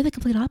 We're the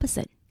complete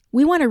opposite.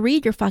 We want to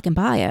read your fucking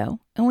bio,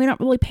 and we don't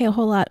really pay a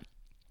whole lot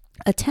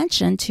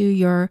attention to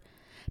your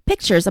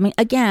pictures. I mean,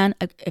 again,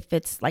 if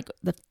it's like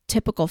the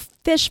typical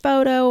fish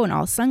photo and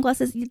all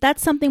sunglasses,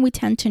 that's something we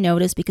tend to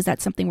notice because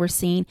that's something we're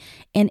seeing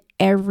in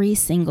every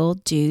single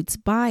dude's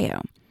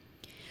bio.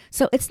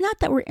 So it's not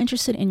that we're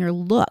interested in your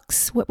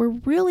looks. What we're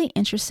really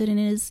interested in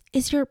is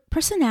your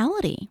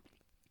personality.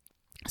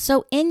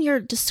 So in your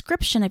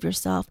description of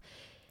yourself,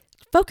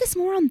 focus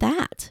more on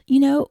that.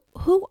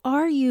 Who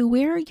are you?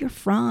 Where are you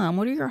from?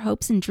 What are your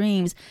hopes and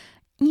dreams?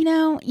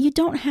 You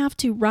don't have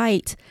to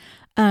write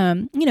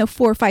 4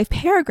 or 5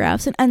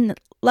 paragraphs. And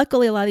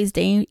luckily, a lot of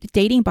these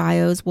dating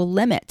bios will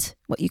limit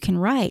what you can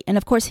write. And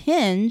of course,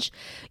 Hinge,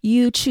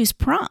 you choose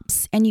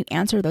prompts and you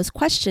answer those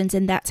questions.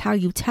 And that's how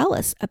you tell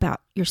us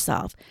about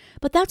yourself.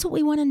 But that's what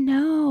we want to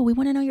know. We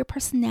want to know your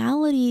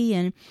personality,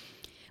 and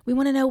we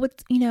want to know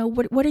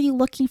what are you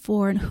looking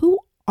for, and who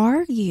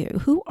are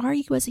you? Who are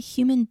you as a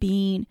human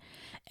being?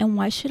 And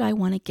why should I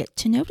want to get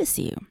to notice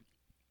you?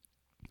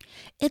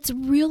 It's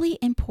really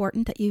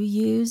important that you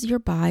use your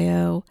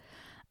bio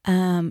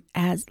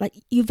as like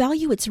you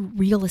value its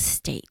real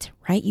estate,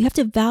 right? You have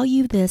to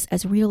value this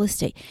as real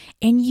estate,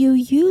 and you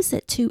use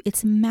it to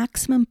its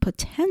maximum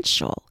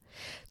potential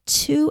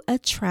to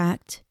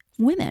attract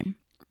women.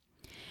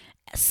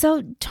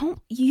 So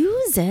don't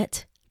use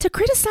it to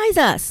criticize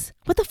us.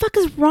 What the fuck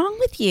is wrong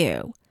with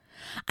you?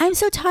 I'm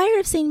so tired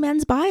of seeing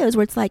men's bios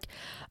where it's like,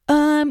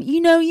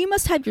 you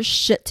must have your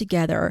shit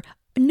together.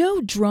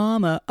 no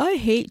drama. I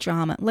hate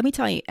drama. Let me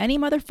tell you, any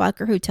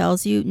motherfucker who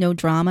tells you no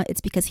drama,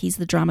 it's because he's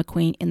the drama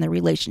queen in the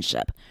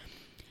relationship.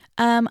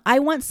 I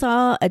once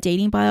saw a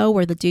dating bio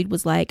where the dude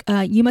was like,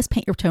 you must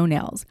paint your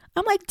toenails.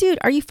 I'm like, dude,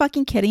 are you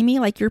fucking kidding me?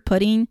 Like, you're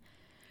putting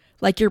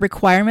like your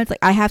requirements, like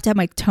I have to have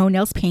my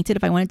toenails painted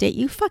if I want to date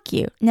you. Fuck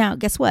you. Now,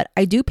 guess what?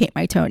 I do paint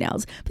my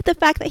toenails. But the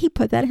fact that he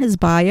put that in his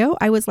bio,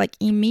 I was like,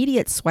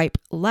 immediate swipe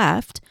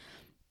left.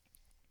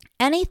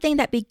 Anything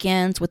that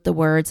begins with the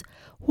words,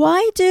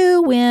 why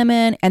do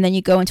women, and then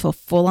you go into a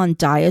full-on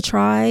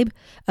diatribe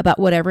about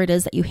whatever it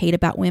is that you hate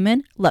about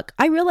women. Look,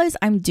 I realize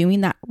I'm doing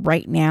that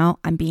right now.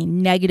 I'm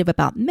being negative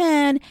about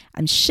men.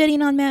 I'm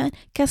shitting on men.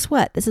 Guess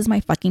what? This is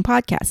my fucking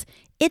podcast.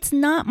 It's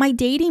not my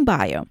dating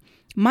bio.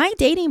 My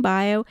dating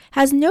bio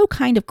has no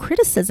kind of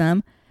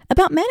criticism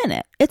about men in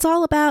it. It's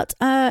all about,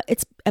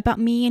 it's about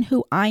me and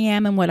who I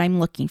am and what I'm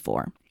looking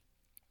for.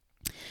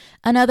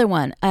 Another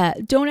one,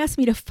 don't ask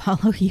me to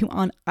follow you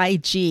on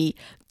IG.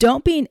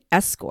 Don't be an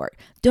escort.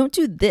 Don't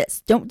do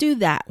this. Don't do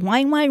that.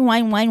 Wine.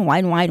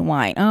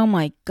 Oh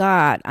my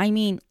God. I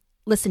mean,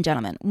 listen,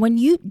 gentlemen, when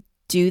you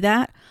do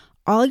that,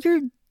 all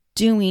you're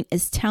doing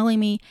is telling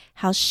me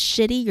how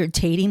shitty your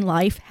dating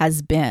life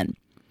has been.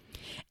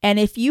 And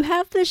if you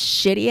have this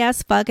shitty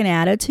ass fucking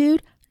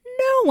attitude,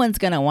 no one's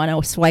going to want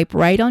to swipe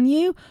right on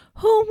you.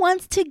 Who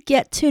wants to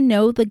get to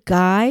know the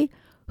guy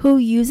who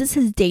uses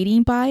his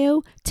dating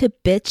bio to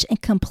bitch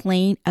and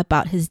complain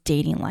about his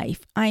dating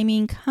life? I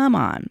mean, come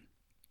on.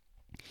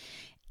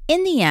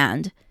 In the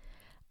end,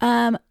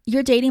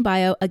 your dating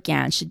bio,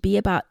 again, should be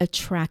about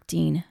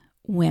attracting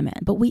women.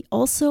 But we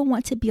also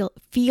want to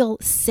feel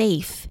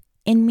safe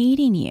in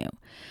meeting you.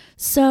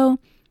 So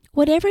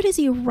whatever it is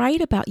you write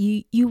about,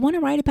 you want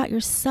to write about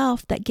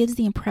yourself that gives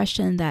the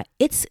impression that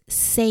it's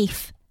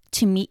safe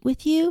to meet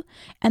with you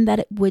and that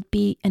it would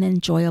be an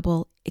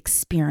enjoyable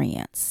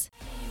experience.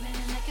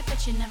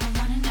 But you never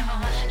wanna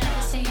know.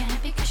 Never say you're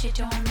happy cause you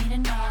don't want me to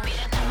know.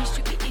 Only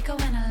strictly ego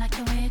and I like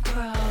the way it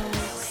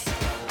grows.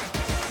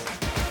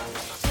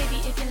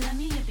 Baby, if you love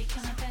me, you'll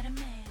become a better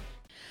man.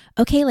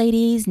 Okay,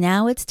 ladies,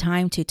 now it's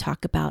time to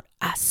talk about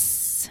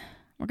us.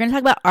 We're going to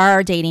talk about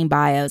our dating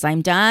bios.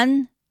 I'm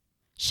done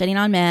shitting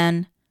on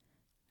men.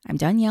 I'm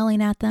done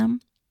yelling at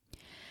them.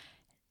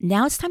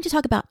 Now it's time to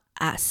talk about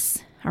us.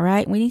 All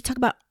right? We need to talk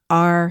about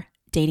our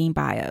dating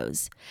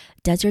bios.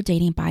 Does your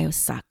dating bio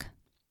suck?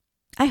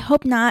 I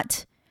hope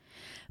not,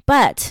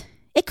 but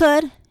it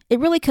could. It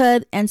really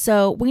could. And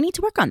so we need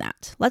to work on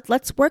that.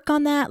 Let's work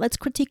on that. Let's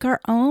critique our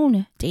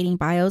own dating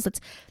bios. Let's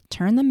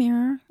turn the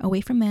mirror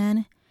away from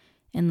men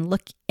and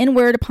look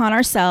inward upon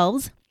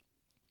ourselves.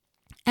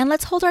 And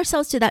let's hold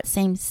ourselves to that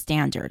same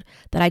standard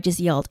that I just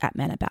yelled at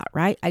men about,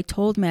 right? I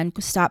told men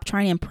to stop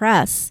trying to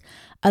impress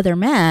other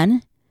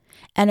men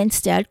and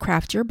instead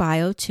craft your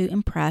bio to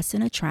impress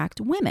and attract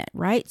women,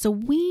 right? So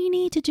we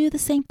need to do the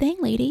same thing,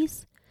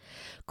 ladies.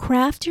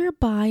 Craft your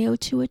bio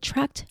to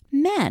attract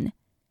men,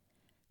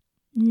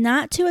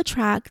 not to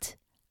attract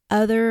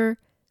other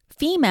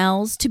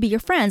females to be your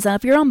friends. Now,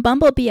 if you're on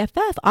Bumble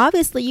BFF,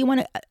 obviously you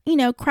want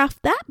to,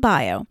 craft that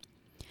bio.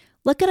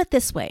 Look at it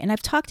this way, and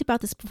I've talked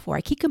about this before.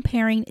 I keep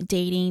comparing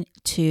dating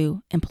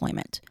to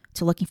employment,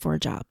 to looking for a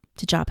job,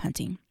 to job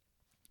hunting.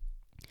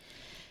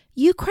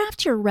 You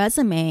craft your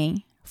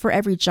resume for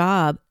every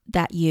job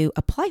that you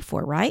apply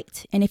for,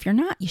 right? And if you're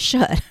not, you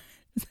should.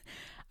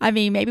 I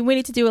mean, maybe we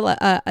need to do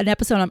an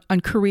episode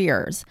on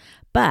careers,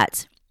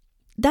 but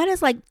that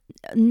is like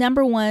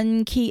number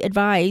one key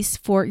advice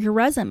for your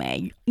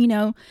resume.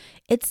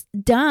 It's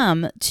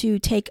dumb to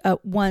take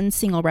one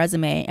single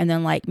resume and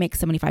then like make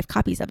 75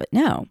 copies of it.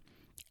 No.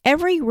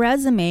 Every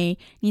resume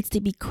needs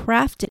to be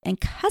crafted and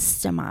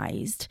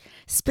customized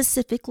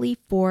specifically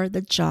for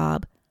the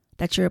job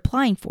that you're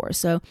applying for.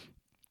 So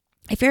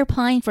if you're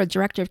applying for a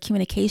director of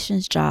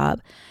communications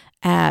job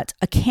at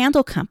a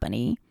candle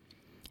company,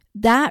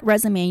 that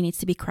resume needs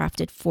to be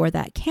crafted for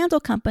that candle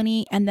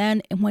company. And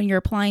then when you're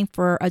applying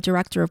for a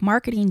director of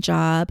marketing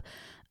job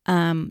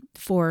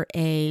for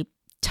a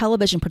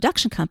television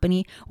production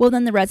company, well,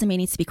 then the resume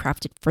needs to be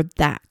crafted for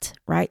that,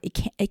 right?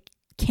 It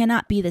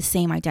cannot be the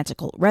same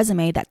identical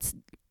resume. That's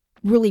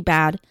really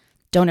bad.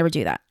 Don't ever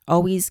do that.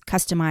 Always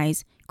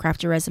customize,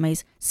 craft your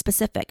resumes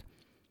specific.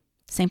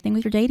 Same thing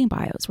with your dating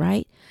bios,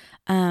 right?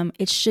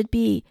 It should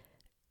be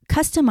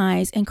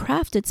customized and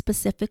crafted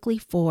specifically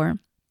for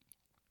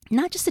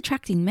not just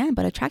attracting men,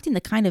 but attracting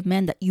the kind of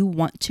men that you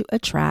want to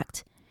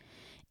attract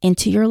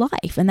into your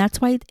life. And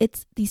that's why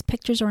these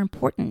pictures are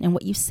important and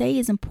what you say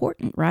is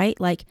important, right?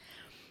 Like,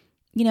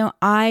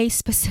 I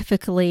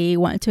specifically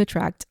want to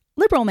attract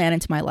liberal men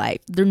into my life.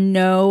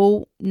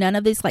 None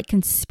of these like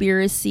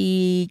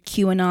conspiracy,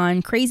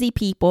 QAnon, crazy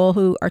people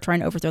who are trying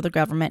to overthrow the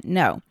government.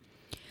 No.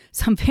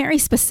 So I'm very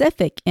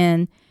specific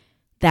in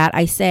that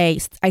I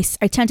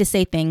tend to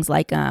say things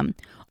like,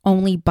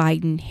 only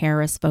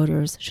Biden-Harris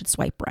voters should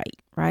swipe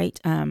right?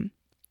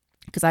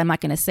 Because I'm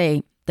not going to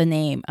say the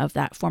name of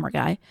that former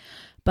guy.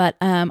 But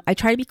I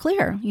try to be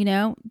clear,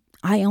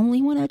 I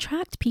only want to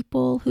attract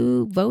people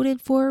who voted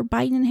for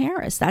Biden and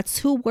Harris. That's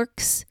who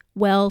works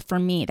well for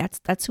me.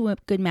 That's who a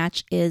good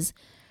match is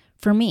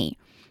for me.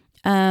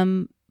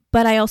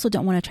 But I also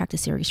don't want to attract a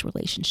serious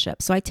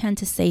relationship. So I tend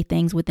to say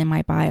things within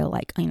my bio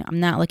like, I'm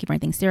not looking for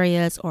anything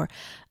serious, or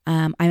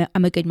I'm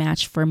a good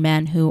match for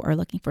men who are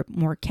looking for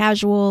more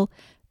casual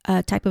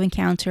type of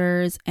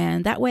encounters.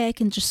 And that way I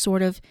can just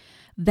sort of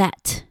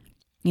vet.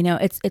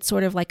 It's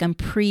sort of like I'm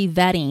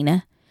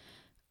pre-vetting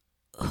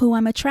who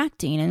I'm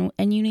attracting,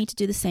 and you need to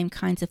do the same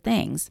kinds of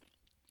things.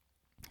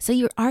 So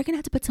you are going to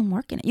have to put some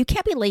work in it. You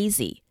can't be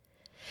lazy.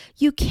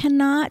 You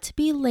cannot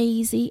be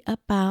lazy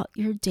about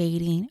your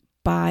dating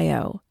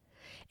bio.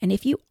 And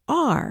if you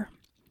are,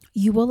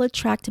 you will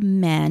attract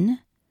men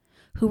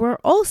who are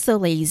also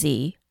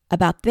lazy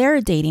about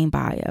their dating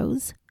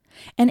bios.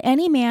 And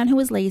any man who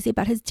is lazy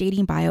about his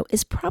dating bio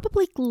is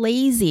probably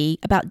lazy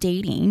about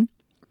dating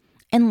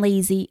and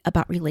lazy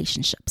about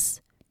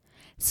relationships.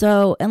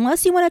 So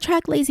unless you want to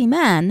attract lazy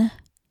men,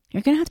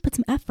 you're going to have to put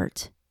some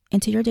effort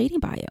into your dating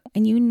bio.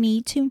 And you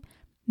need to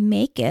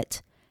make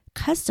it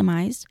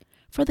customized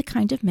for the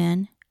kind of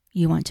men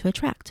you want to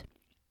attract.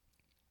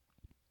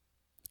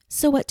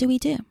 So what do we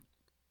do?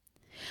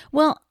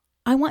 Well,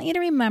 I want you to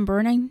remember,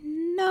 and I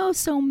know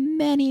so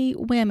many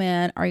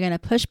women are going to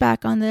push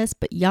back on this,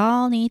 but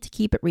y'all need to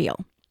keep it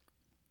real.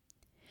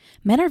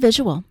 Men are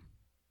visual.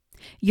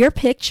 Your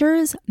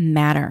pictures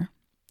matter.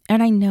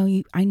 And I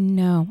know.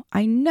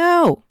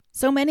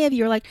 So many of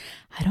you are like,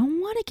 I don't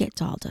want to get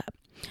dolled up.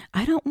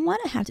 I don't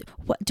want to have to.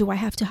 What, do I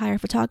have to hire a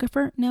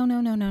photographer? No.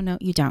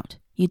 You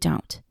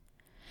don't.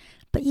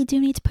 But you do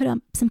need to put up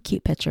some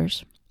cute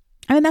pictures.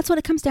 I mean, that's what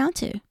it comes down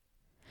to.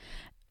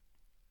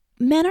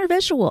 Men are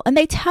visual, and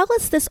they tell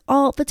us this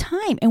all the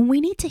time, and we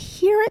need to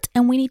hear it,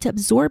 and we need to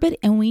absorb it,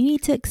 and we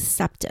need to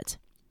accept it.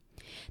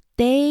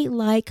 They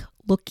like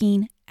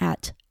looking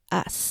at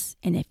us.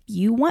 And if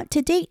you want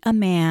to date a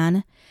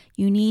man,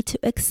 you need to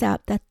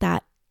accept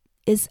that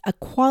is a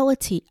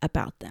quality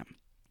about them.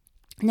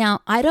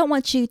 Now, I don't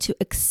want you to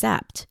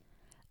accept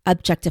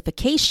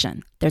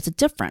objectification. There's a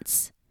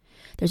difference.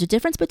 There's a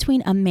difference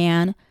between a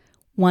man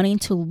wanting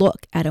to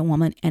look at a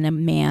woman and a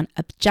man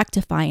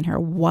objectifying her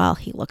while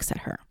he looks at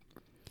her.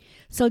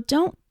 So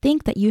don't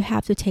think that you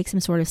have to take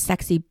some sort of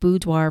sexy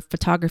boudoir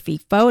photography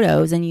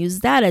photos and use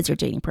that as your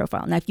dating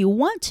profile. Now, if you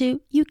want to,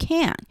 you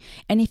can.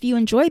 And if you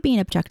enjoy being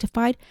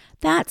objectified,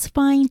 that's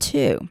fine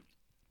too.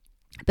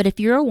 But if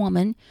you're a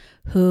woman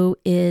who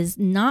is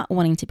not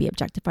wanting to be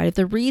objectified, if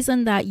the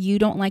reason that you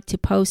don't like to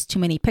post too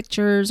many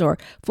pictures or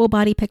full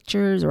body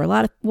pictures or a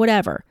lot of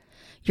whatever,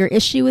 your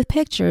issue with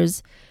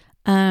pictures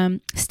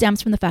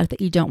stems from the fact that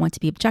you don't want to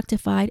be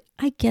objectified,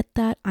 I get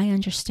that. I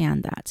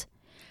understand that.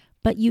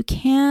 But you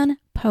can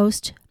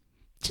post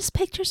just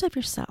pictures of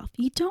yourself.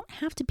 You don't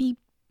have to be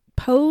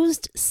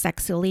posed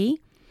sexily.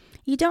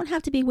 You don't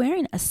have to be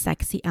wearing a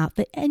sexy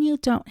outfit, and you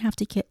don't have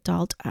to get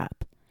dolled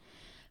up.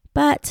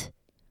 But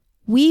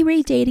we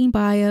read dating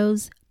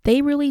bios.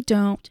 They really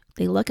don't.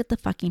 They look at the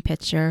fucking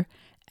picture.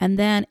 And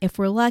then if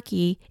we're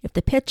lucky, if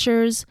the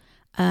pictures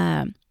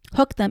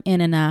hook them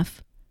in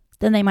enough,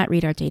 then they might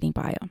read our dating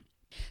bio.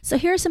 So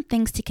here are some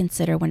things to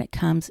consider when it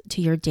comes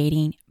to your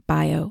dating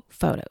bio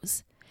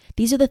photos.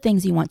 These are the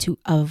things you want to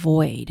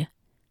avoid.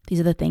 These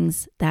are the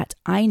things that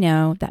I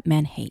know that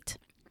men hate.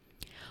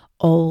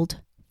 Old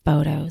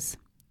photos.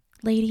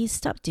 Ladies,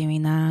 stop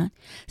doing that.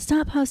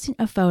 Stop posting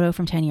a photo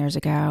from 10 years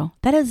ago.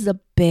 That is a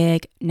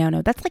big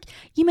no-no. That's like,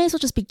 you may as well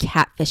just be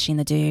catfishing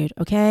the dude,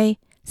 okay?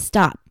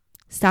 Stop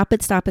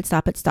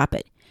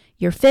it.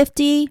 You're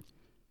 50,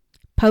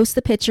 post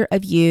the picture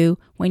of you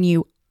when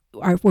you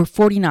were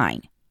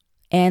 49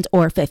 and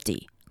or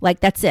 50. Like,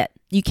 that's it.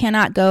 You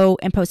cannot go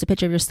and post a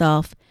picture of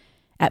yourself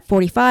at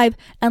 45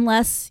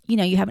 unless,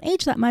 you haven't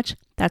aged that much.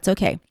 That's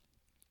okay.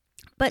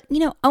 But,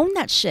 own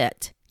that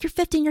shit. You're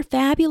 50 and you're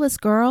fabulous,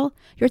 girl.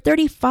 You're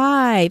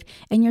 35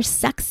 and you're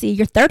sexy.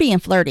 You're 30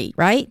 and flirty,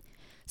 right?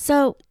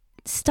 So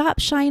stop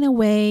shying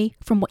away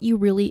from what you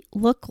really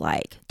look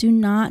like. Do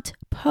not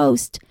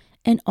post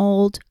an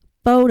old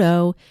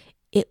photo.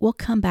 It will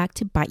come back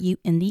to bite you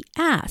in the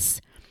ass.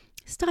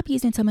 Stop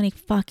using so many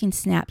fucking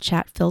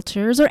Snapchat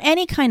filters or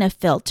any kind of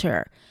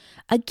filter.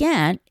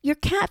 Again, you're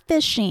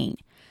catfishing.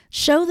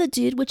 Show the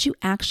dude what you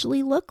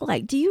actually look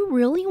like. Do you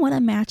really want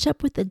to match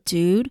up with a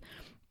dude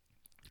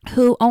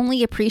who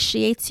only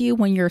appreciates you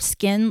when your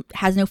skin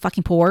has no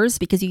fucking pores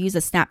because you use a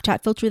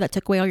Snapchat filter that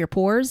took away all your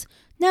pores?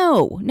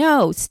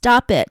 No,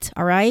 stop it,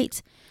 all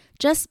right?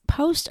 Just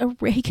post a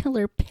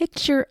regular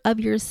picture of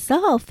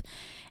yourself.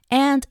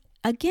 And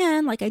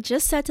again, like I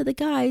just said to the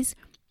guys,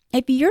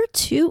 if you're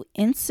too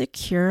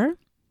insecure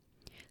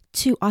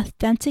to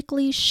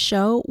authentically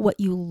show what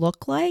you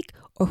look like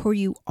or who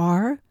you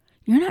are,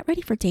 you're not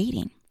ready for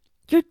dating.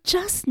 You're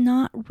just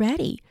not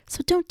ready.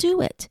 So don't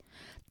do it.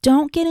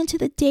 Don't get into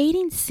the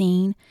dating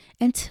scene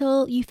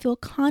until you feel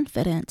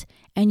confident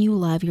and you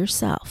love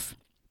yourself.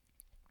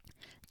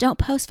 Don't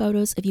post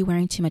photos of you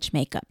wearing too much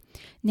makeup.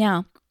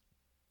 Now,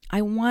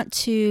 I want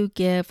to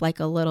give like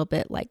a little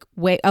bit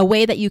a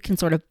way that you can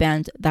sort of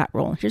bend that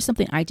rule. Here's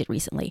something I did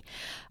recently.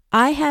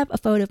 I have a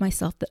photo of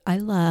myself that I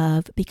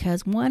love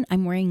because one,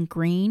 I'm wearing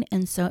green,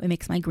 and so it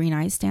makes my green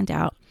eyes stand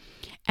out.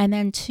 And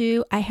then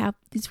two, I have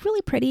these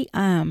really pretty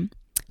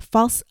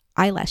false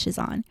eyelashes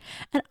on,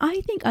 and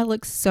I think I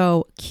look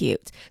so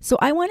cute. So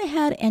I went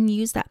ahead and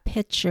used that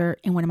picture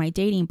in one of my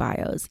dating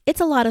bios.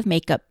 It's a lot of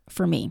makeup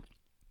for me.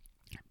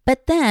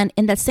 But then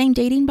in that same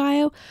dating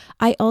bio,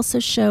 I also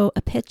show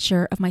a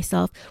picture of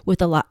myself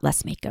with a lot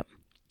less makeup.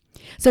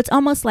 So it's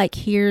almost like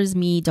here's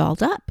me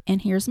dolled up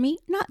and here's me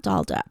not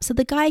dolled up. So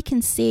the guy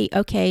can see,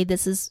 okay,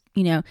 this is,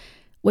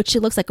 what she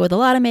looks like with a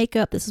lot of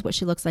makeup. This is what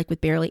she looks like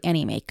with barely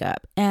any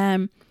makeup.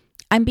 And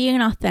I'm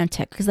being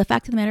authentic because the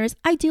fact of the matter is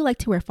I do like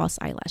to wear false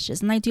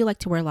eyelashes and I do like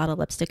to wear a lot of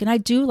lipstick and I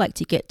do like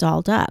to get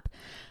dolled up.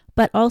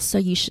 But also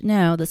you should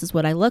know this is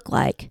what I look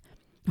like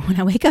when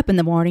I wake up in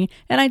the morning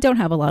and I don't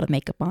have a lot of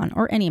makeup on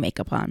or any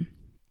makeup on.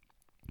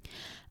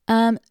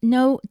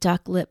 No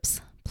duck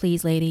lips,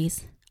 please,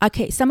 ladies.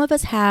 Okay, some of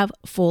us have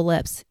full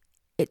lips.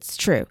 It's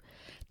true.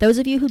 Those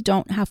of you who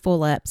don't have full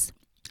lips,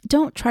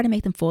 don't try to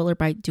make them fuller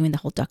by doing the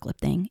whole duck lip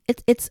thing.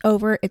 It's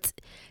over.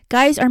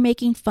 Guys are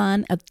making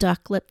fun of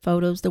duck lip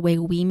photos the way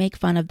we make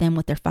fun of them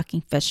with their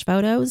fucking fish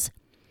photos.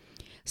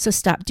 So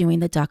stop doing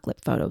the duck lip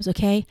photos,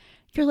 okay?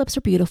 Your lips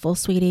are beautiful,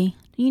 sweetie.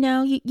 You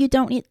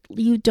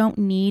don't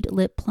need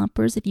lip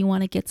plumpers. If you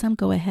want to get some,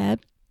 go ahead.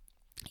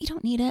 You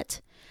don't need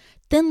it.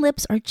 Thin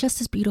lips are just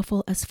as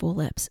beautiful as full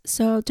lips.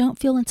 So don't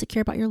feel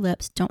insecure about your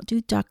lips. Don't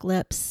do duck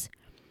lips.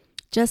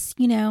 Just,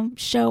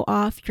 show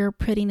off your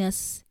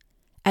prettiness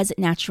as it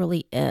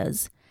naturally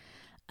is.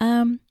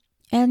 And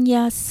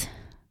yes,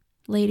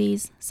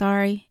 ladies,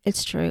 sorry,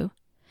 it's true.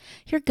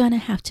 You're going to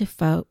have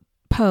to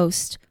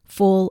post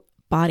full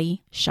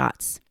body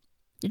shots.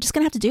 You're just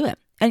going to have to do it.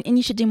 And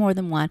you should do more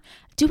than one.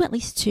 Do at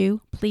least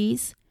 2,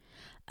 please.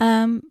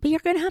 But you're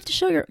going to have to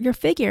show your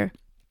figure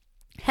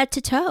head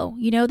to toe.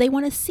 They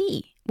want to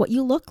see what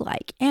you look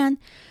like. And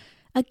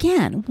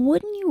again,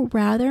 wouldn't you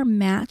rather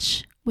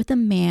match with a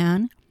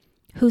man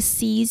who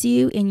sees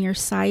you in your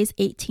size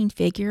 18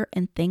 figure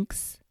and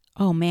thinks,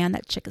 oh man,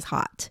 that chick is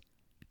hot?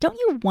 Don't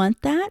you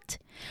want that?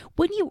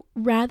 Wouldn't you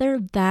rather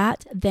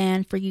that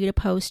than for you to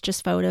post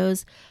just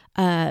photos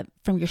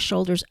from your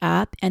shoulders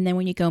up, and then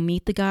when you go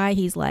meet the guy,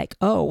 he's like,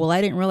 oh, well, I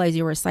didn't realize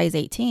you were a size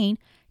 18.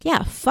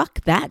 Yeah,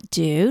 fuck that,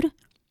 dude.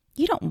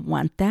 You don't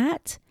want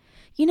that.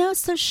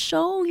 So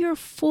show your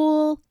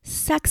full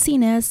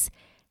sexiness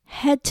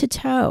head to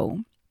toe.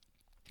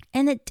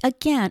 And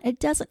it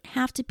doesn't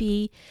have to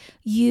be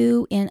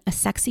you in a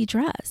sexy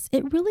dress.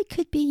 It really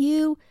could be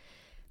you,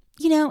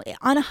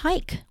 on a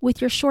hike with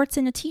your shorts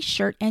and a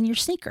t-shirt and your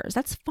sneakers.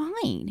 That's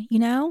fine,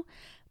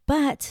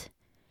 But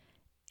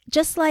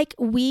just like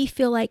we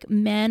feel like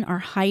men are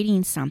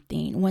hiding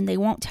something when they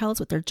won't tell us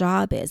what their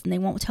job is and they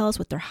won't tell us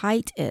what their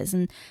height is,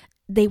 and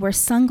they wear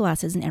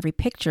sunglasses in every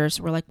picture.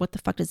 So we're like, what the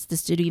fuck does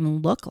this dude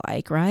even look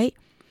like, right?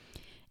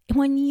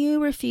 When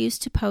you refuse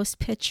to post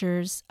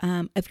pictures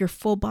of your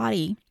full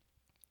body,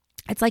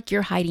 it's like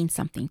you're hiding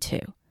something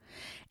too.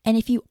 And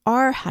if you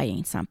are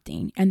hiding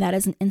something and that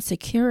is an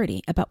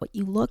insecurity about what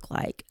you look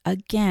like,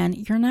 again,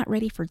 you're not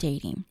ready for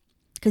dating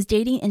because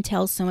dating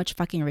entails so much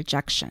fucking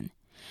rejection.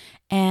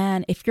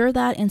 And if you're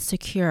that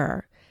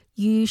insecure,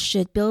 you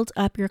should build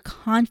up your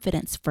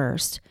confidence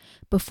first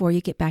before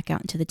you get back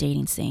out into the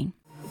dating scene.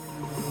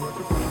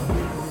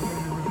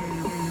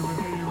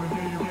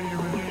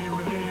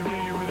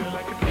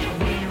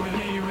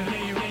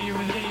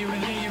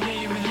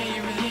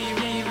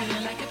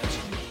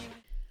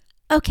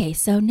 Okay,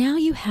 so now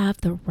you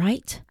have the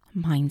right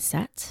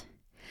mindset.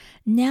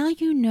 Now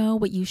you know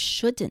what you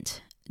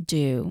shouldn't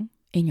do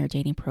in your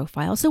dating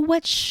profile. So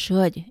what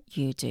should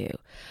you do?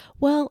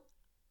 Well,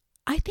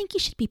 I think you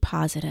should be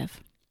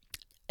positive.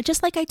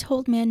 Just like I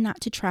told men not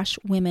to trash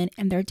women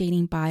in their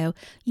dating bio,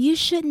 you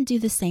shouldn't do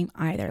the same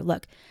either.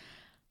 Look,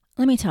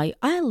 let me tell you,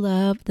 I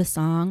love the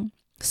song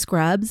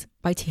Scrubs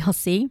by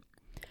TLC,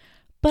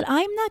 but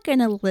I'm not going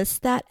to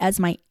list that as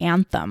my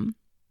anthem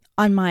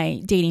on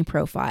my dating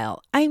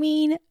profile. I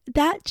mean,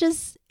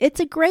 it's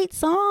a great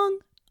song.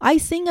 I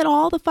sing it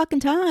all the fucking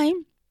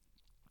time.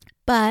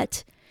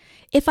 But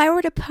if I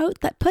were to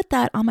put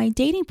that on my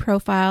dating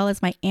profile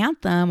as my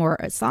anthem or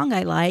a song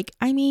I like,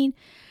 I mean,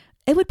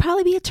 it would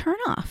probably be a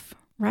turnoff,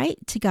 right?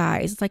 To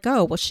guys. It's like,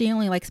 oh, well, she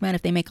only likes men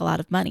if they make a lot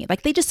of money.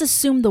 Like they just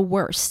assume the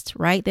worst,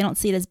 right? They don't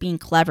see it as being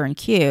clever and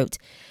cute.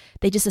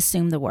 They just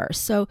assume the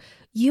worst. So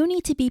you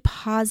need to be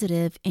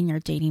positive in your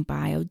dating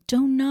bio.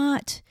 Do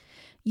not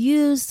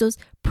use those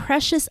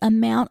precious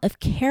amount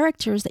of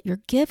characters that you're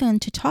given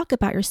to talk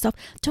about yourself.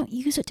 Don't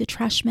use it to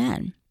trash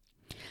men.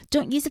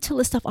 Don't use it to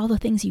list off all the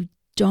things you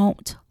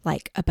don't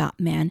like about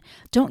men.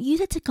 Don't use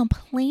it to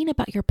complain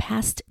about your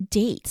past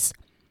dates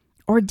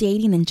or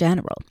dating in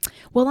general.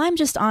 Well, I'm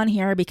just on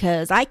here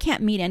because I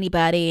can't meet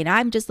anybody and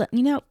I'm just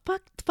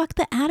fuck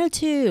the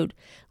attitude.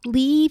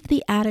 Leave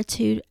the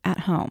attitude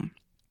at home.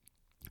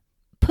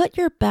 Put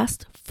your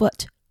best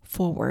foot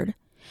forward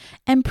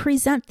and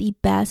present the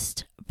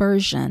best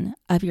version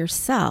of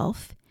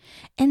yourself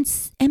and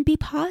be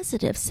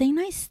positive. Say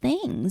nice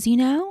things,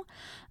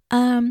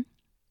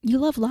 you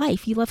love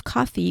life, you love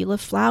coffee, you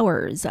love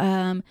flowers,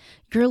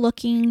 you're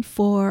looking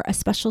for a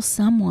special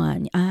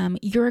someone,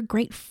 you're a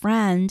great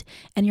friend,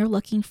 and you're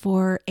looking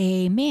for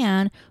a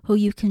man who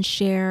you can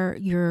share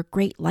your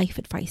great life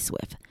advice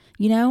with.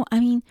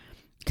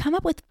 Come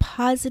up with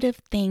positive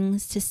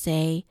things to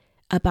say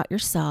about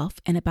yourself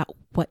and about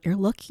what you're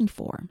looking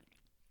for.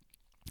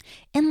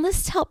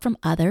 Enlist help from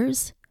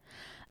others.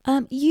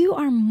 You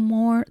are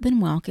more than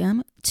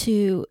welcome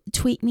to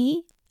tweet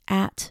me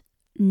at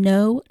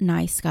No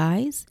Nice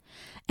Guys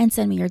and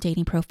send me your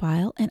dating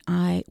profile and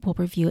I will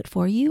review it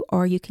for you.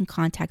 Or you can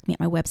contact me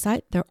at my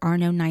website,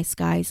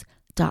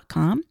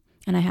 therearenoniceguys.com,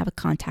 and I have a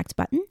contact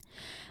button.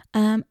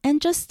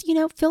 And just,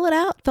 fill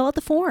out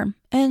the form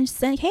and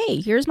say,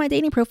 hey, here's my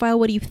dating profile.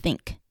 What do you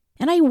think?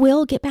 And I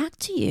will get back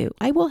to you.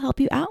 I will help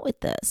you out with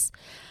this.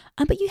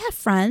 But you have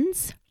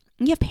friends,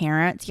 you have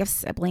parents, you have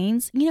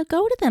siblings,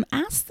 go to them,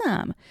 ask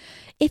them.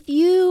 If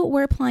you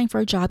were applying for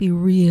a job you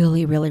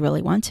really, really,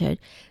 really wanted,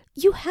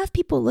 you have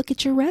people look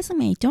at your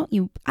resume, don't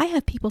you? I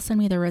have people send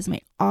me their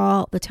resume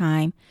all the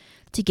time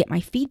to get my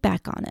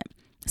feedback on it.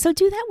 So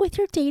do that with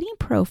your dating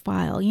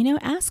profile.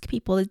 Ask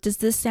people, does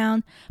this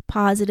sound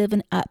positive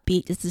and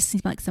upbeat? Does this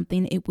seem like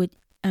something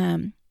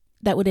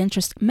that would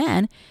interest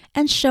men?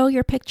 And show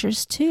your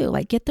pictures too.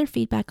 Like, get their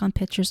feedback on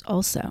pictures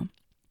also.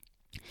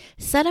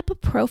 Set up a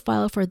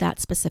profile for that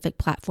specific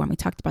platform. We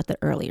talked about that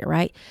earlier,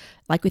 right?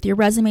 Like with your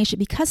resume should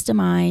be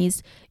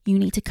customized, you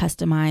need to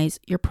customize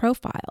your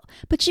profile.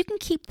 But you can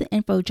keep the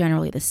info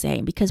generally the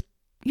same because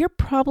you're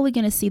probably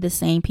going to see the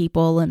same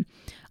people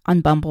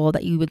on Bumble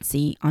that you would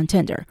see on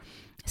Tinder.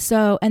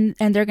 So, and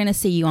they're going to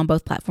see you on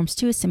both platforms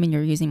too, assuming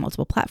you're using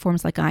multiple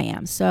platforms like I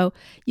am. So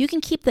you can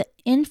keep the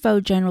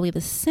info generally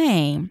the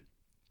same,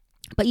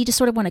 but you just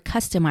sort of want to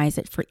customize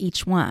it for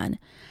each one.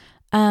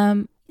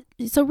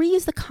 So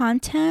reuse the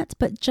content,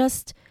 but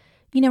just,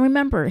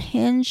 remember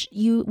Hinge,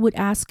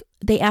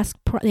 they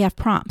have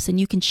prompts and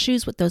you can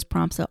choose what those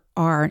prompts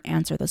are and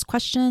answer those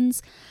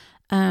questions.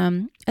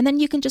 And then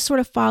you can just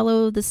sort of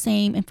follow the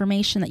same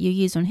information that you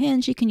use on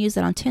Hinge. You can use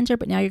that on Tinder,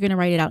 but now you're going to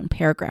write it out in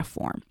paragraph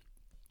form.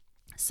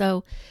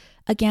 So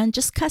again,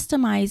 just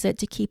customize it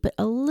to keep it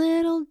a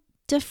little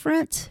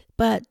different,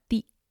 but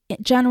the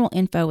general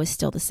info is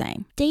still the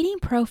same. Dating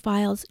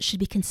profiles should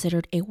be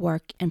considered a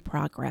work in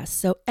progress.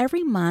 So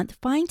every month,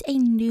 find a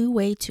new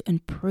way to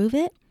improve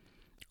it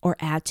or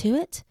add to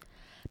it.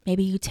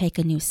 Maybe you take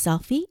a new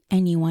selfie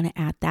and you want to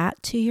add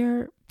that to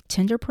your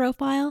Tinder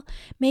profile.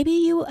 Maybe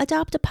you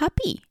adopt a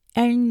puppy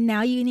and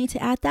now you need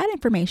to add that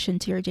information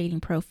to your dating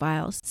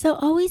profiles. So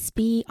always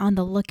be on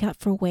the lookout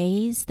for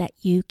ways that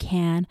you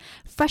can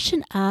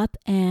freshen up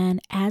and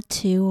add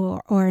to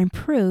or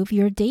improve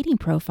your dating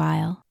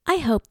profile. I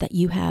hope that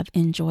you have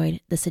enjoyed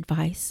this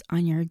advice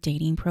on your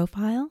dating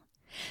profile.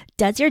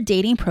 Does your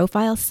dating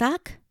profile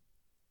suck?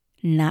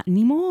 Not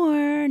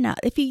anymore. Not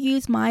if you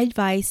use my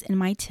advice and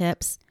my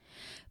tips.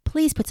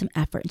 Please put some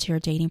effort into your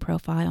dating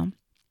profile.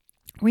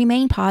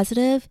 Remain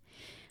positive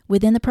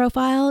within the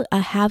profile,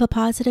 have a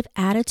positive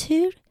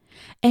attitude,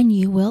 and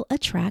you will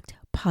attract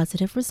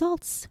positive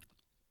results.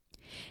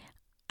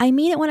 I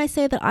mean it when I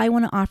say that I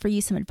want to offer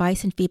you some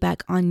advice and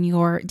feedback on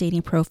your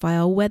dating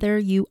profile. Whether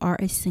you are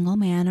a single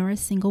man or a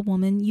single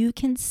woman, you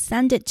can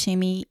send it to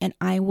me and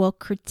I will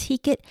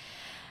critique it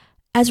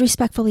as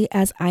respectfully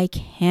as I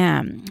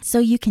can. So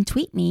you can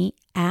tweet me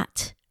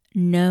at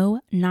No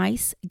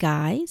Nice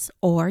Guys,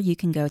 or you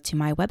can go to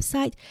my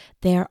website,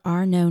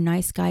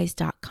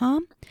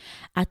 therearenoniceguys.com.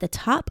 At the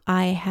top,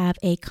 I have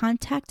a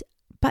contact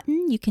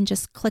button. You can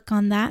just click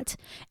on that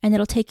and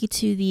it'll take you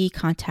to the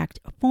contact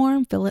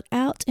form, fill it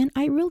out, and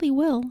I really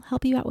will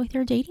help you out with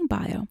your dating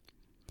bio.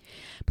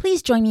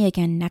 Please join me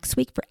again next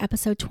week for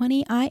episode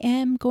 20. I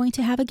am going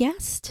to have a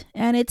guest,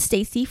 and it's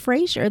Stacey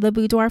Frazier, the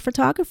boudoir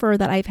photographer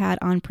that I've had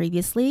on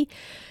previously.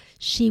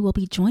 She will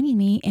be joining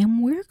me,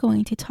 and we're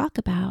going to talk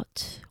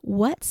about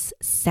what's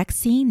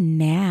sexy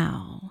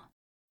now.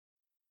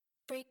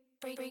 Break,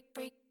 break, break,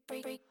 break,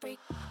 break, break, break,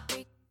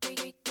 break,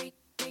 break, break.